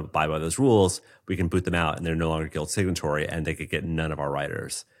don't abide by those rules, we can boot them out and they're no longer guild signatory and they could get none of our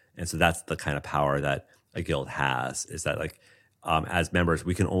writers. And so that's the kind of power that a guild has, is that like as members,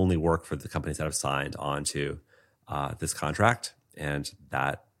 we can only work for the companies that have signed on to this contract, and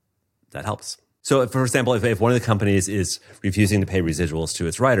that helps. So for example, if one of the companies is refusing to pay residuals to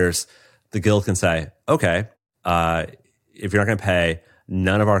its writers, the guild can say, okay, if you're not going to pay,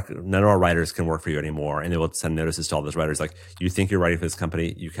 none of our writers can work for you anymore. And they will send notices to all those writers like, you think you're writing for this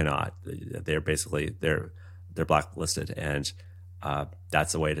company, you cannot. They're basically they're blacklisted, and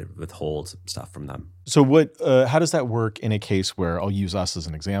that's a way to withhold stuff from them. So how does that work in a case where, I'll use us as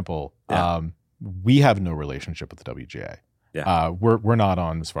an example. We have no relationship with the WGA. Yeah. We're not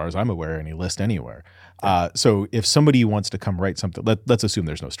on, as far as I'm aware, any list anywhere. So if somebody wants to come write something, let's assume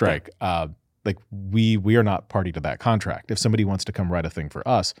there's no strike. Like we are not party to that contract. If somebody wants to come write a thing for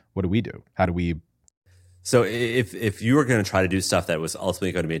us, what do we do? How do we? So if you were going to try to do stuff that was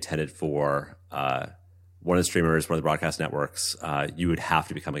ultimately going to be intended for one of the streamers, one of the broadcast networks, you would have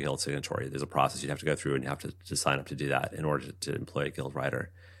to become a guild signatory. There's a process you'd have to go through, and you have to sign up to do that in order to employ a guild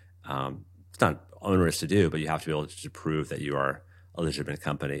writer. It's not onerous to do, but you have to be able to prove that you are a legitimate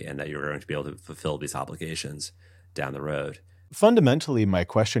company and that you're going to be able to fulfill these obligations down the road. Fundamentally, my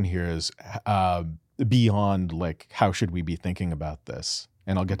question here is beyond like, how should we be thinking about this?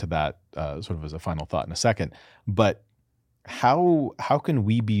 And I'll get to that sort of as a final thought in a second. But how can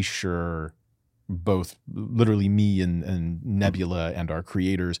we be sure, both literally me and Nebula and our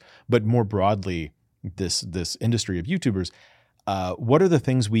creators, but more broadly, this industry of YouTubers, what are the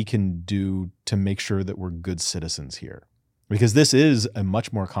things we can do to make sure that we're good citizens here? Because this is a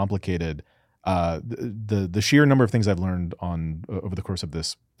much more complicated, the sheer number of things I've learned over the course of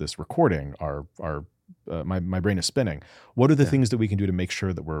this recording are my brain is spinning. What are the things that we can do to make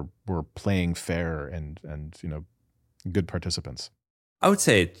sure that we're playing fair and good participants? I would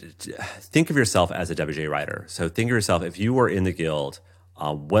say think of yourself as a WGA writer. So think of yourself, if you were in the Guild,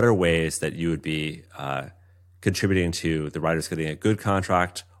 what are ways that you would be contributing to the writers getting a good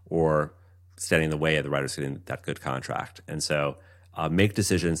contract or standing in the way of the writers getting that good contract? And so make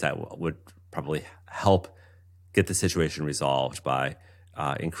decisions that would probably help get the situation resolved by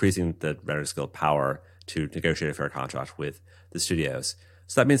increasing the Writers Guild power to negotiate a fair contract with the studios.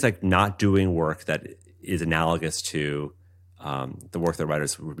 So that means like not doing work that is analogous to the work that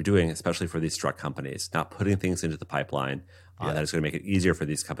writers would be doing, especially for these struck companies, not putting things into the pipeline that is going to make it easier for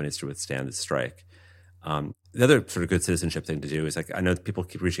these companies to withstand the strike. The other sort of good citizenship thing to do is, like, I know people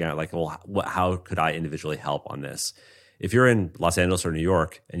keep reaching out like, well, how could I individually help on this? If you're in Los Angeles or New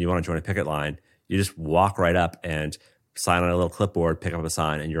York and you want to join a picket line, you just walk right up and sign on a little clipboard, pick up a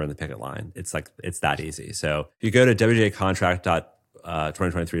sign, and you're on the picket line. It's that easy. So if you go to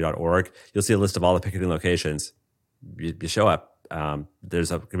wjacontract.2023.org, you'll see a list of all the picketing locations. You show up. There's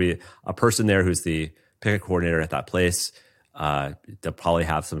going to be a person there who's the picket coordinator at that place. They'll probably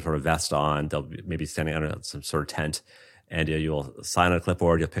have some sort of vest on. They'll be maybe standing under some sort of tent, and you'll sign on a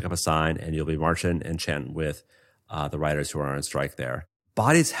clipboard. You'll pick up a sign, and you'll be marching and chanting with the writers who are on strike there.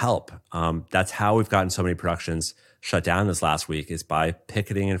 Bodies help. That's how we've gotten so many productions shut down this last week, is by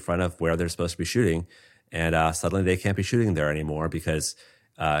picketing in front of where they're supposed to be shooting, and suddenly they can't be shooting there anymore because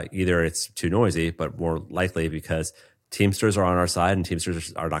either it's too noisy, but more likely because Teamsters are on our side and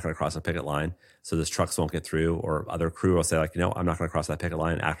Teamsters are not going to cross a picket line. So those trucks won't get through, or other crew will say like, I'm not going to cross that picket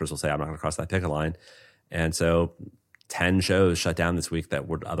line. Actors will say, I'm not going to cross that picket line. And so 10 shows shut down this week that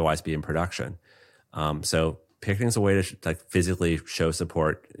would otherwise be in production. So picketing is a way to like physically show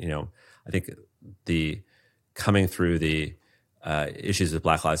support. I think the coming through the issues with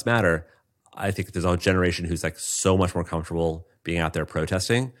Black Lives Matter, I think there's a generation who's like so much more comfortable being out there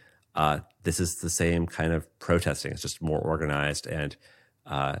protesting. This is the same kind of protesting. It's just more organized and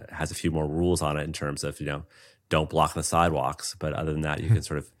has a few more rules on it in terms of, don't block the sidewalks. But other than that, you can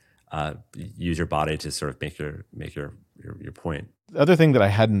sort of use your body to sort of make your point. The other thing that I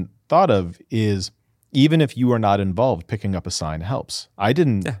hadn't thought of is, even if you are not involved, picking up a sign helps. I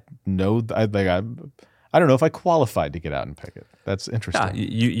didn't know. I don't know if I qualified to get out and picket. That's interesting.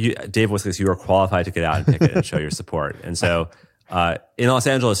 Yeah, Dave Wiskus, you are qualified to get out and picket and show your support. And so in Los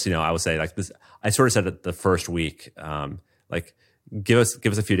Angeles, I would say like this. I sort of said it the first week, like give us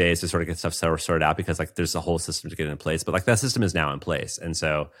a few days to sort of get stuff sorted out, because like there's a whole system to get in place. But like that system is now in place, and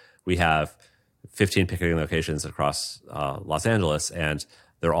so we have 15 picketing locations across Los Angeles, and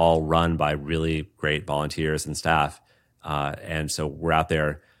they're all run by really great volunteers and staff. And so we're out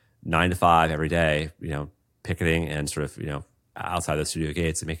there 9 to 5 every day, picketing and sort of, outside the studio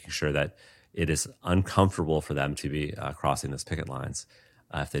gates and making sure that it is uncomfortable for them to be crossing those picket lines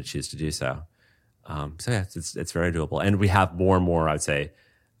if they choose to do so. So yeah, it's very doable. And we have more and more, I would say,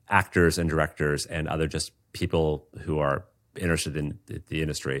 actors and directors and other just people who are interested in the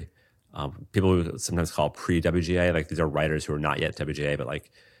industry. People we sometimes call pre-WGA, like these are writers who are not yet WGA, but like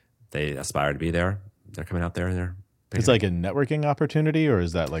they aspire to be there. They're coming out there and they're It's like a networking opportunity, or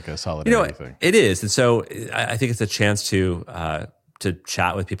is that like a solidarity thing? It is. And so I think it's a chance to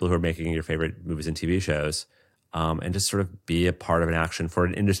chat with people who are making your favorite movies and TV shows, and just sort of be a part of an action for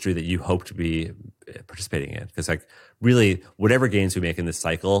an industry that you hope to be participating in. Because like really, whatever gains we make in this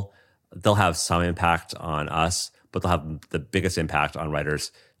cycle, they'll have some impact on us, but they'll have the biggest impact on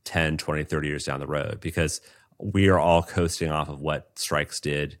writers 10, 20, 30 years down the road, because we are all coasting off of what strikes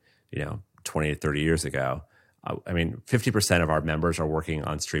did, 20 to 30 years ago. 50% of our members are working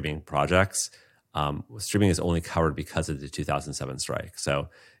on streaming projects. Streaming is only covered because of the 2007 strike. So,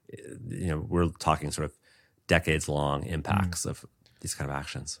 we're talking sort of decades-long impacts of these kind of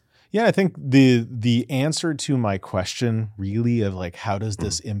actions. Yeah, I think the answer to my question really of like, how does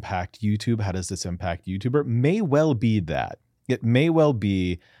this impact YouTube? How does this impact YouTuber? May well be that. It may well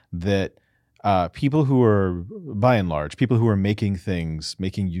be that people who are, by and large, people who are making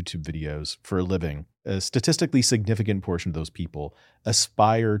YouTube videos for a living, a statistically significant portion of those people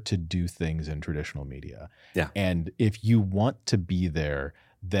aspire to do things in traditional media. Yeah. And if you want to be there,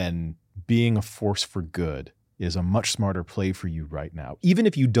 then being a force for good is a much smarter play for you right now. Even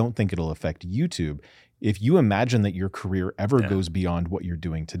if you don't think it'll affect YouTube, if you imagine that your career ever goes beyond what you're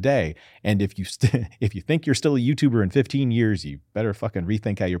doing today, and if you think you're still a YouTuber in 15 years, you better fucking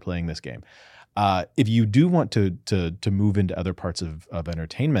rethink how you're playing this game. If you do want to move into other parts of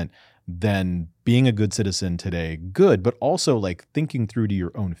entertainment, then being a good citizen today, good, but also like thinking through to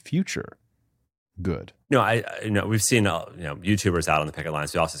your own future, good. We've seen YouTubers out on the picket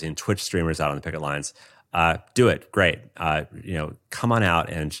lines. We've also seen Twitch streamers out on the picket lines. Do it, great. Come on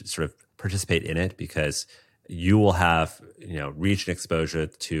out and sort of participate in it, because you will have, reach and exposure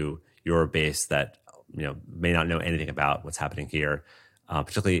to your base that, may not know anything about what's happening here,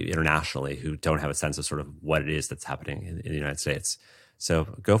 particularly internationally, who don't have a sense of sort of what it is that's happening in the United States. So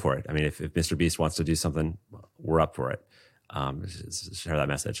go for it. I mean, if Mr. Beast wants to do something, we're up for it. Share that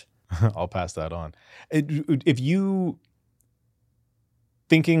message. I'll pass that on. If you,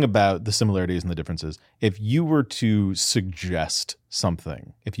 thinking about the similarities and the differences, if you were to suggest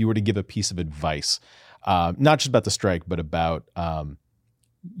something, if you were to give a piece of advice, not just about the strike, but about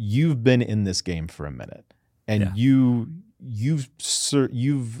you've been in this game for a minute, and you've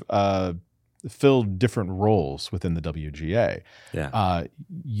filled different roles within the WGA. Yeah.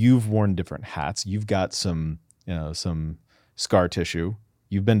 You've worn different hats. You've got some scar tissue.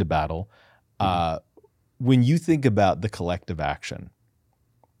 You've been to battle. When you think about the collective action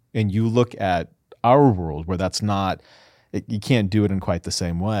and you look at our world where that's not, you can't do it in quite the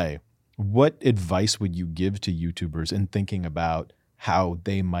same way, what advice would you give to YouTubers in thinking about how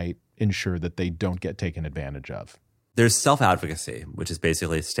they might ensure that they don't get taken advantage of? There's self-advocacy, which is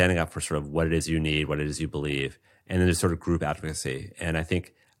basically standing up for sort of what it is you need, what it is you believe. And then there's sort of group advocacy. And I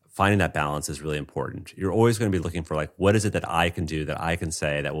think finding that balance is really important. You're always going to be looking for like, what is it that I can do, that I can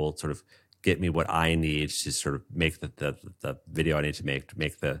say that will sort of get me what I need to sort of make the video I need to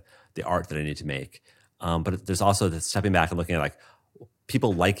make the art that I need to make. But there's also the stepping back and looking at like,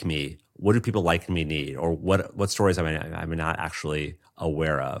 people like me, what do people like me need? Or what stories am I not actually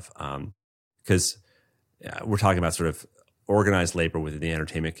aware of? Because we're talking about sort of organized labor within the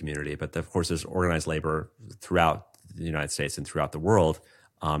entertainment community, but of course there's organized labor throughout the United States and throughout the world,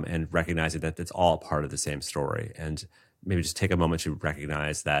 and recognizing that it's all part of the same story. And maybe just take a moment to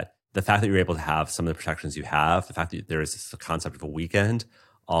recognize that the fact that you're able to have some of the protections you have, the fact that there is this concept of a weekend,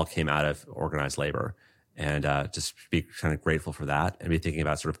 all came out of organized labor. And just be kind of grateful for that, and be thinking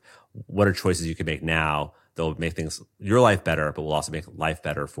about sort of what are choices you can make now that will make your life better, but will also make life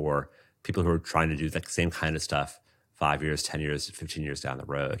better for people who are trying to do the same kind of stuff 5 years, 10 years, 15 years down the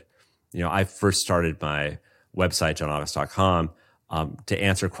road. I first started my website, johnaugust.com, to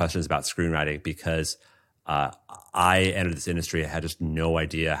answer questions about screenwriting because I entered this industry. I had just no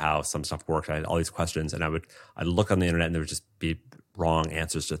idea how some stuff worked. I had all these questions, and I'd look on the internet and there would just be wrong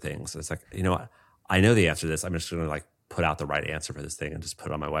answers to things. It's like, I know the answer to this. I'm just going to like put out the right answer for this thing and just put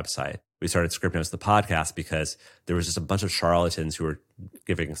it on my website. We started Script Notes, the podcast, because there was just a bunch of charlatans who were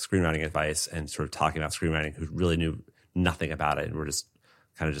giving screenwriting advice and sort of talking about screenwriting who really knew nothing about it and were just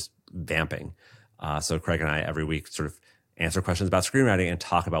kind of just vamping. So Craig and I every week sort of answer questions about screenwriting and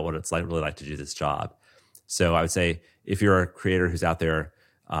talk about what it's really like to do this job. So I would say if you're a creator who's out there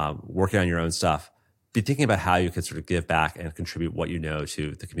working on your own stuff, be thinking about how you can sort of give back and contribute what you know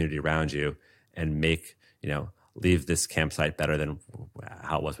to the community around you, and make, leave this campsite better than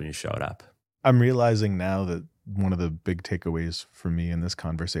how it was when you showed up. I'm realizing now that one of the big takeaways for me in this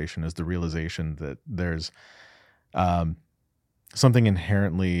conversation is the realization that there's something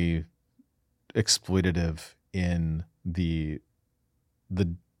inherently exploitative in the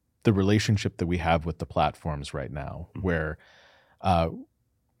relationship that we have with the platforms right now, where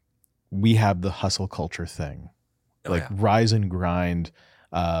we have the hustle culture thing, rise and grind,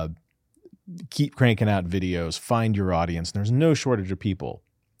 keep cranking out videos, find your audience. There's no shortage of people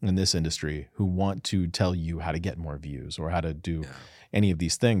in this industry who want to tell you how to get more views or how to do any of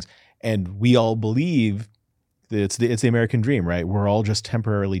these things. And we all believe that it's the American dream, right? We're all just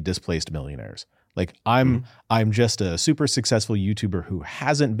temporarily displaced millionaires. Like I'm just a super successful YouTuber who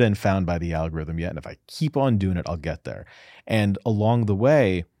hasn't been found by the algorithm yet. And if I keep on doing it, I'll get there. And along the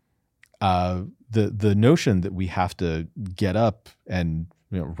way, the notion that we have to get up and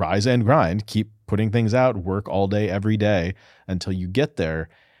rise and grind, keep putting things out, work all day, every day until you get there.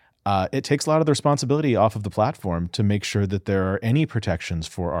 It takes a lot of the responsibility off of the platform to make sure that there are any protections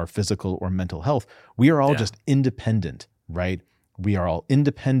for our physical or mental health. We are all just independent, right? We are all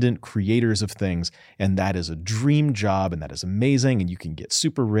independent creators of things, and that is a dream job, and that is amazing, and you can get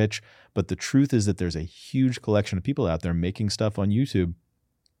super rich. But the truth is that there's a huge collection of people out there making stuff on YouTube,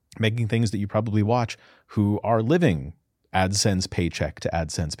 making things that you probably watch, who are living AdSense paycheck to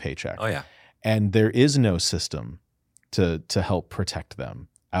AdSense paycheck. Oh yeah. And there is no system to help protect them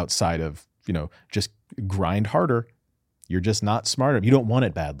outside of, just grind harder. You're just not smart enough. You don't want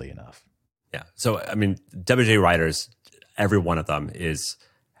it badly enough. Yeah. So, I mean, WGA writers, every one of them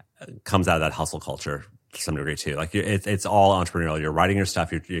comes out of that hustle culture to some degree too. Like it's all entrepreneurial. You're writing your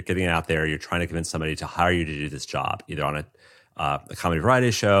stuff. You're getting it out there. You're trying to convince somebody to hire you to do this job, either on a comedy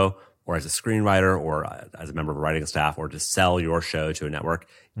variety show, or as a screenwriter, or as a member of a writing staff, or to sell your show to a network.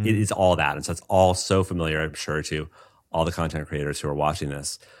 It is all that. And so it's all so familiar, I'm sure, to all the content creators who are watching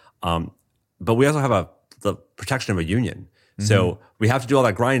this. But we also have a the protection of a union. So we have to do all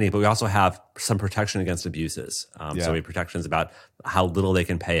that grinding, but we also have some protection against abuses. So we have protections about how little they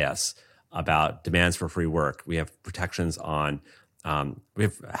can pay us, about demands for free work. We have protections on, we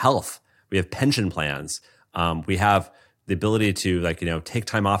have health, we have pension plans. We have the ability to take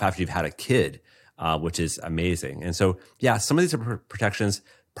time off after you've had a kid, which is amazing. And so, some of these protections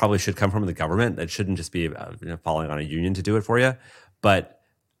probably should come from the government. That shouldn't just be falling on a union to do it for you. But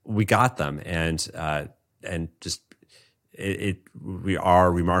we got them, and just we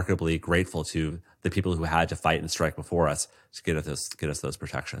are remarkably grateful to the people who had to fight and strike before us to get us those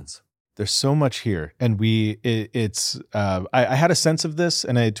protections. There's so much here, and I had a sense of this,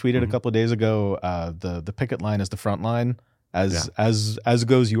 and I tweeted a couple of days ago. The picket line is the front line. As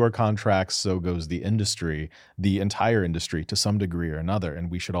goes your contracts, so goes the industry, the entire industry to some degree or another, and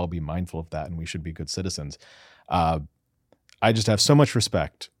we should all be mindful of that, and we should be good citizens. I just have so much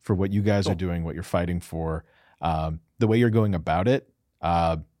respect for what you guys are doing, what you're fighting for, the way you're going about it.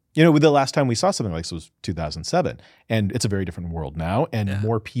 The last time we saw something like this was 2007, and it's a very different world now, and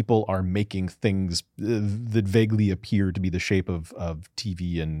more people are making things that vaguely appear to be the shape of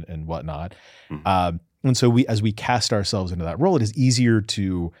TV and whatnot. And so as we cast ourselves into that role, it is easier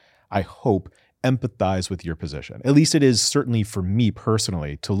to, I hope, empathize with your position. At least it is certainly for me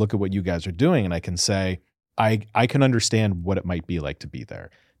personally to look at what you guys are doing, and I can say, I can understand what it might be like to be there,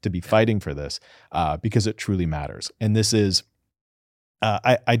 to be fighting for this, because it truly matters. And this is,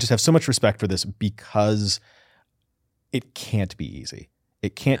 I just have so much respect for this because it can't be easy.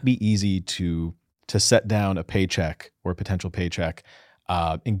 It can't be easy to set down a paycheck or a potential paycheck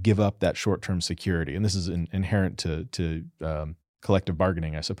and give up that short-term security. And this is inherent to collective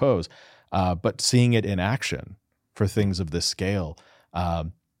bargaining, I suppose. But seeing it in action for things of this scale,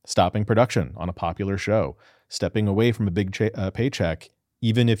 stopping production on a popular show, stepping away from a big paycheck,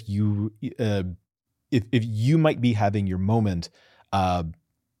 even if you if you might be having your moment,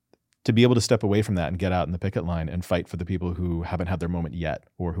 to be able to step away from that and get out in the picket line and fight for the people who haven't had their moment yet,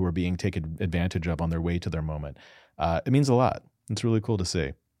 or who are being taken advantage of on their way to their moment. It means a lot. It's really cool to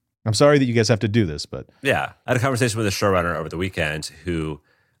see. I'm sorry that you guys have to do this, but I had a conversation with a showrunner over the weekend who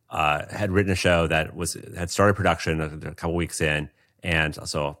had written a show that had started production a couple weeks in, and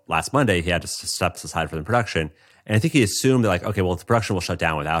so last Monday he had to step aside from the production, and I think he assumed that the production will shut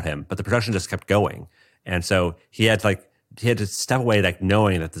down without him, but the production just kept going, and so he had to step away,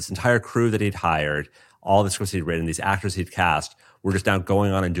 knowing that this entire crew that he'd hired, all the scripts he'd written, these actors he'd cast, were just now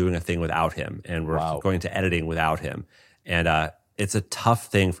going on and doing a thing without him, and we're going to editing without him. And it's a tough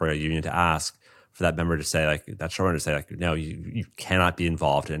thing for a union to ask for that member to say, that showrunner to say, no, you cannot be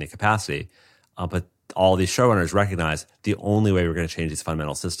involved in any capacity. But all these showrunners recognize the only way we're going to change these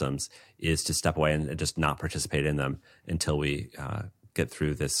fundamental systems is to step away and just not participate in them until we get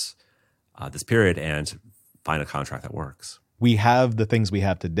through this period and find a contract that works. We have the things we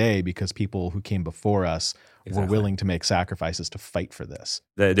have today because people who came before us were willing to make sacrifices to fight for this.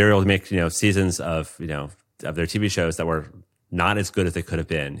 They're able to make seasons of of their TV shows that were not as good as they could have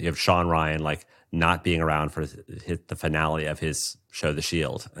been. You have Sean Ryan not being around for the finale of his show The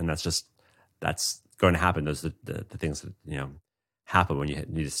Shield, and that's going to happen. Those are the things that happen when you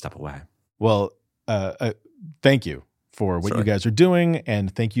need to step away. Well, thank you for what you guys are doing,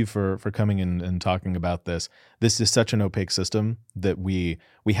 and thank you for coming in and talking about this. This is such an opaque system that we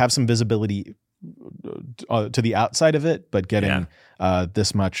have some visibility to the outside of it, but getting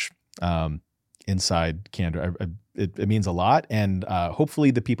this much inside candor, it means a lot. And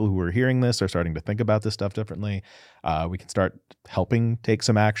hopefully the people who are hearing this are starting to think about this stuff differently. We can start helping take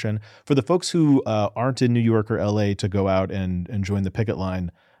some action. For the folks who aren't in New York or LA to go out and join the picket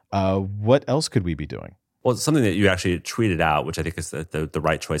line, what else could we be doing? Well, something that you actually tweeted out, which I think is the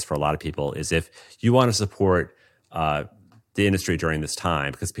right choice for a lot of people, is if you want to support the industry during this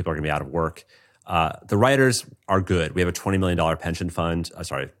time, because people are going to be out of work, the writers are good. We have a $20 million pension fund.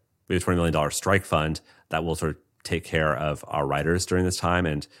 We have a $20 million strike fund that will sort of take care of our writers during this time.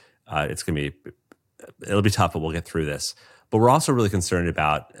 And it'll be tough, but we'll get through this. But we're also really concerned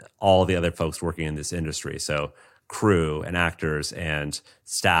about all the other folks working in this industry. So crew and actors and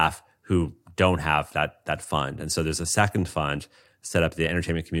staff who don't have that fund. And so there's a second fund set up, the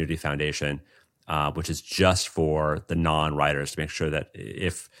Entertainment Community Foundation, which is just for the non-writers, to make sure that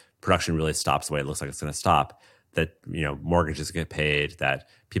if production really stops the way it looks like it's going to stop, that mortgages get paid, that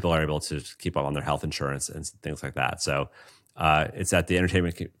people are able to keep up on their health insurance and things like that. So it's at the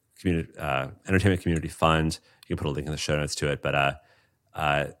Entertainment Community Fund. You can put a link in the show notes to it, but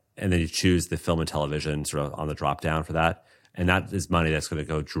and then you choose the film and television sort of on the drop down for that, and that is money that's going to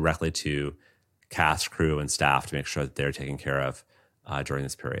go directly to cast, crew, and staff to make sure that they're taken care of during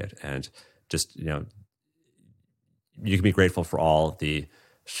this period. And just you can be grateful for all the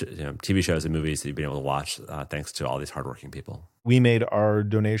TV shows and movies that you've been able to watch thanks to all these hardworking people. We made our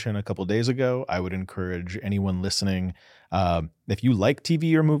donation a couple days ago. I would encourage anyone listening, if you like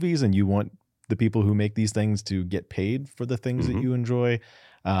TV or movies and you want the people who make these things to get paid for the things that you enjoy,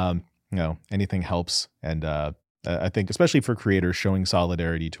 anything helps. And I think especially for creators, showing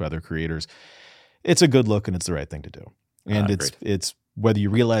solidarity to other creators, it's a good look and it's the right thing to do. And it's whether you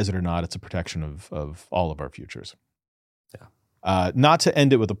realize it or not, it's a protection of all of our futures. Yeah. Not to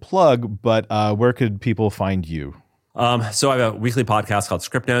end it with a plug, but where could people find you? So I have a weekly podcast called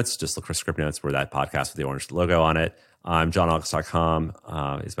Script Notes. Just look for Script Notes. We're that podcast with the orange logo on it.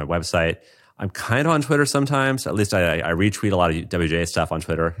 JohnAugust.com is my website. I'm kind of on Twitter sometimes. At least I retweet a lot of WJ stuff on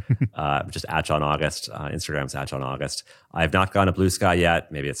Twitter. Just at John August. Instagram's at John August. I have not gone to Blue Sky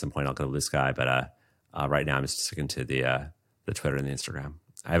yet. Maybe at some point I'll go to Blue Sky. But right now I'm just sticking to the Twitter and the Instagram.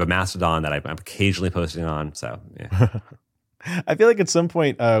 I have a Mastodon that I'm occasionally posting on. So yeah. I feel like at some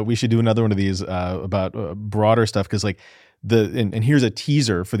point we should do another one of these about broader stuff, because like and here's a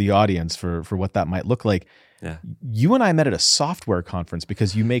teaser for the audience for what that might look like. Yeah. You and I met at a software conference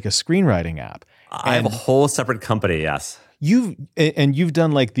because you make a screenwriting app. I have a whole separate company. Yes. You've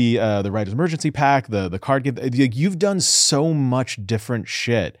done like the Writer's Emergency Pack, the card game. Like, you've done so much different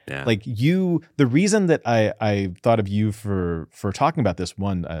shit. Yeah. Like the reason that I thought of you for talking about this,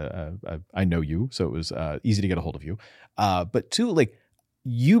 one, I know you, so it was easy to get a hold of you. But two, like,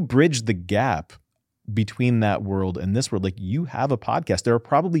 you bridged the gap between that world and this world. Like, you have a podcast. There are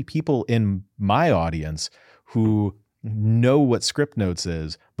probably people in my audience who know what Script Notes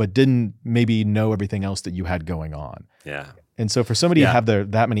is, but didn't maybe know everything else that you had going on. Yeah. And so for somebody to have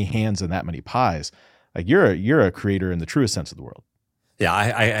that many hands and that many pies, like, you're a creator in the truest sense of the world. Yeah,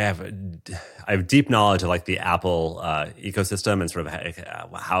 I have deep knowledge of like the Apple ecosystem and sort of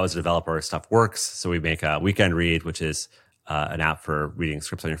how as a developer stuff works. So we make Weekend Read, which is an app for reading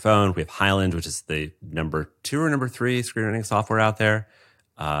scripts on your phone. We have Highland, which is the number 2 or number 3 screenwriting software out there.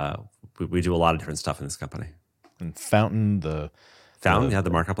 We do a lot of different stuff in this company. And Fountain, the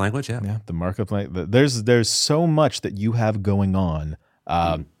markup language, yeah, the markup language. There's so much that you have going on.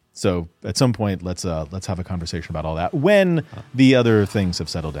 So at some point, let's have a conversation about all that when the other things have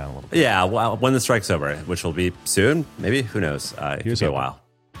settled down a little bit. Yeah, well, when the strike's over, which will be soon, maybe. Who knows? It could be a while.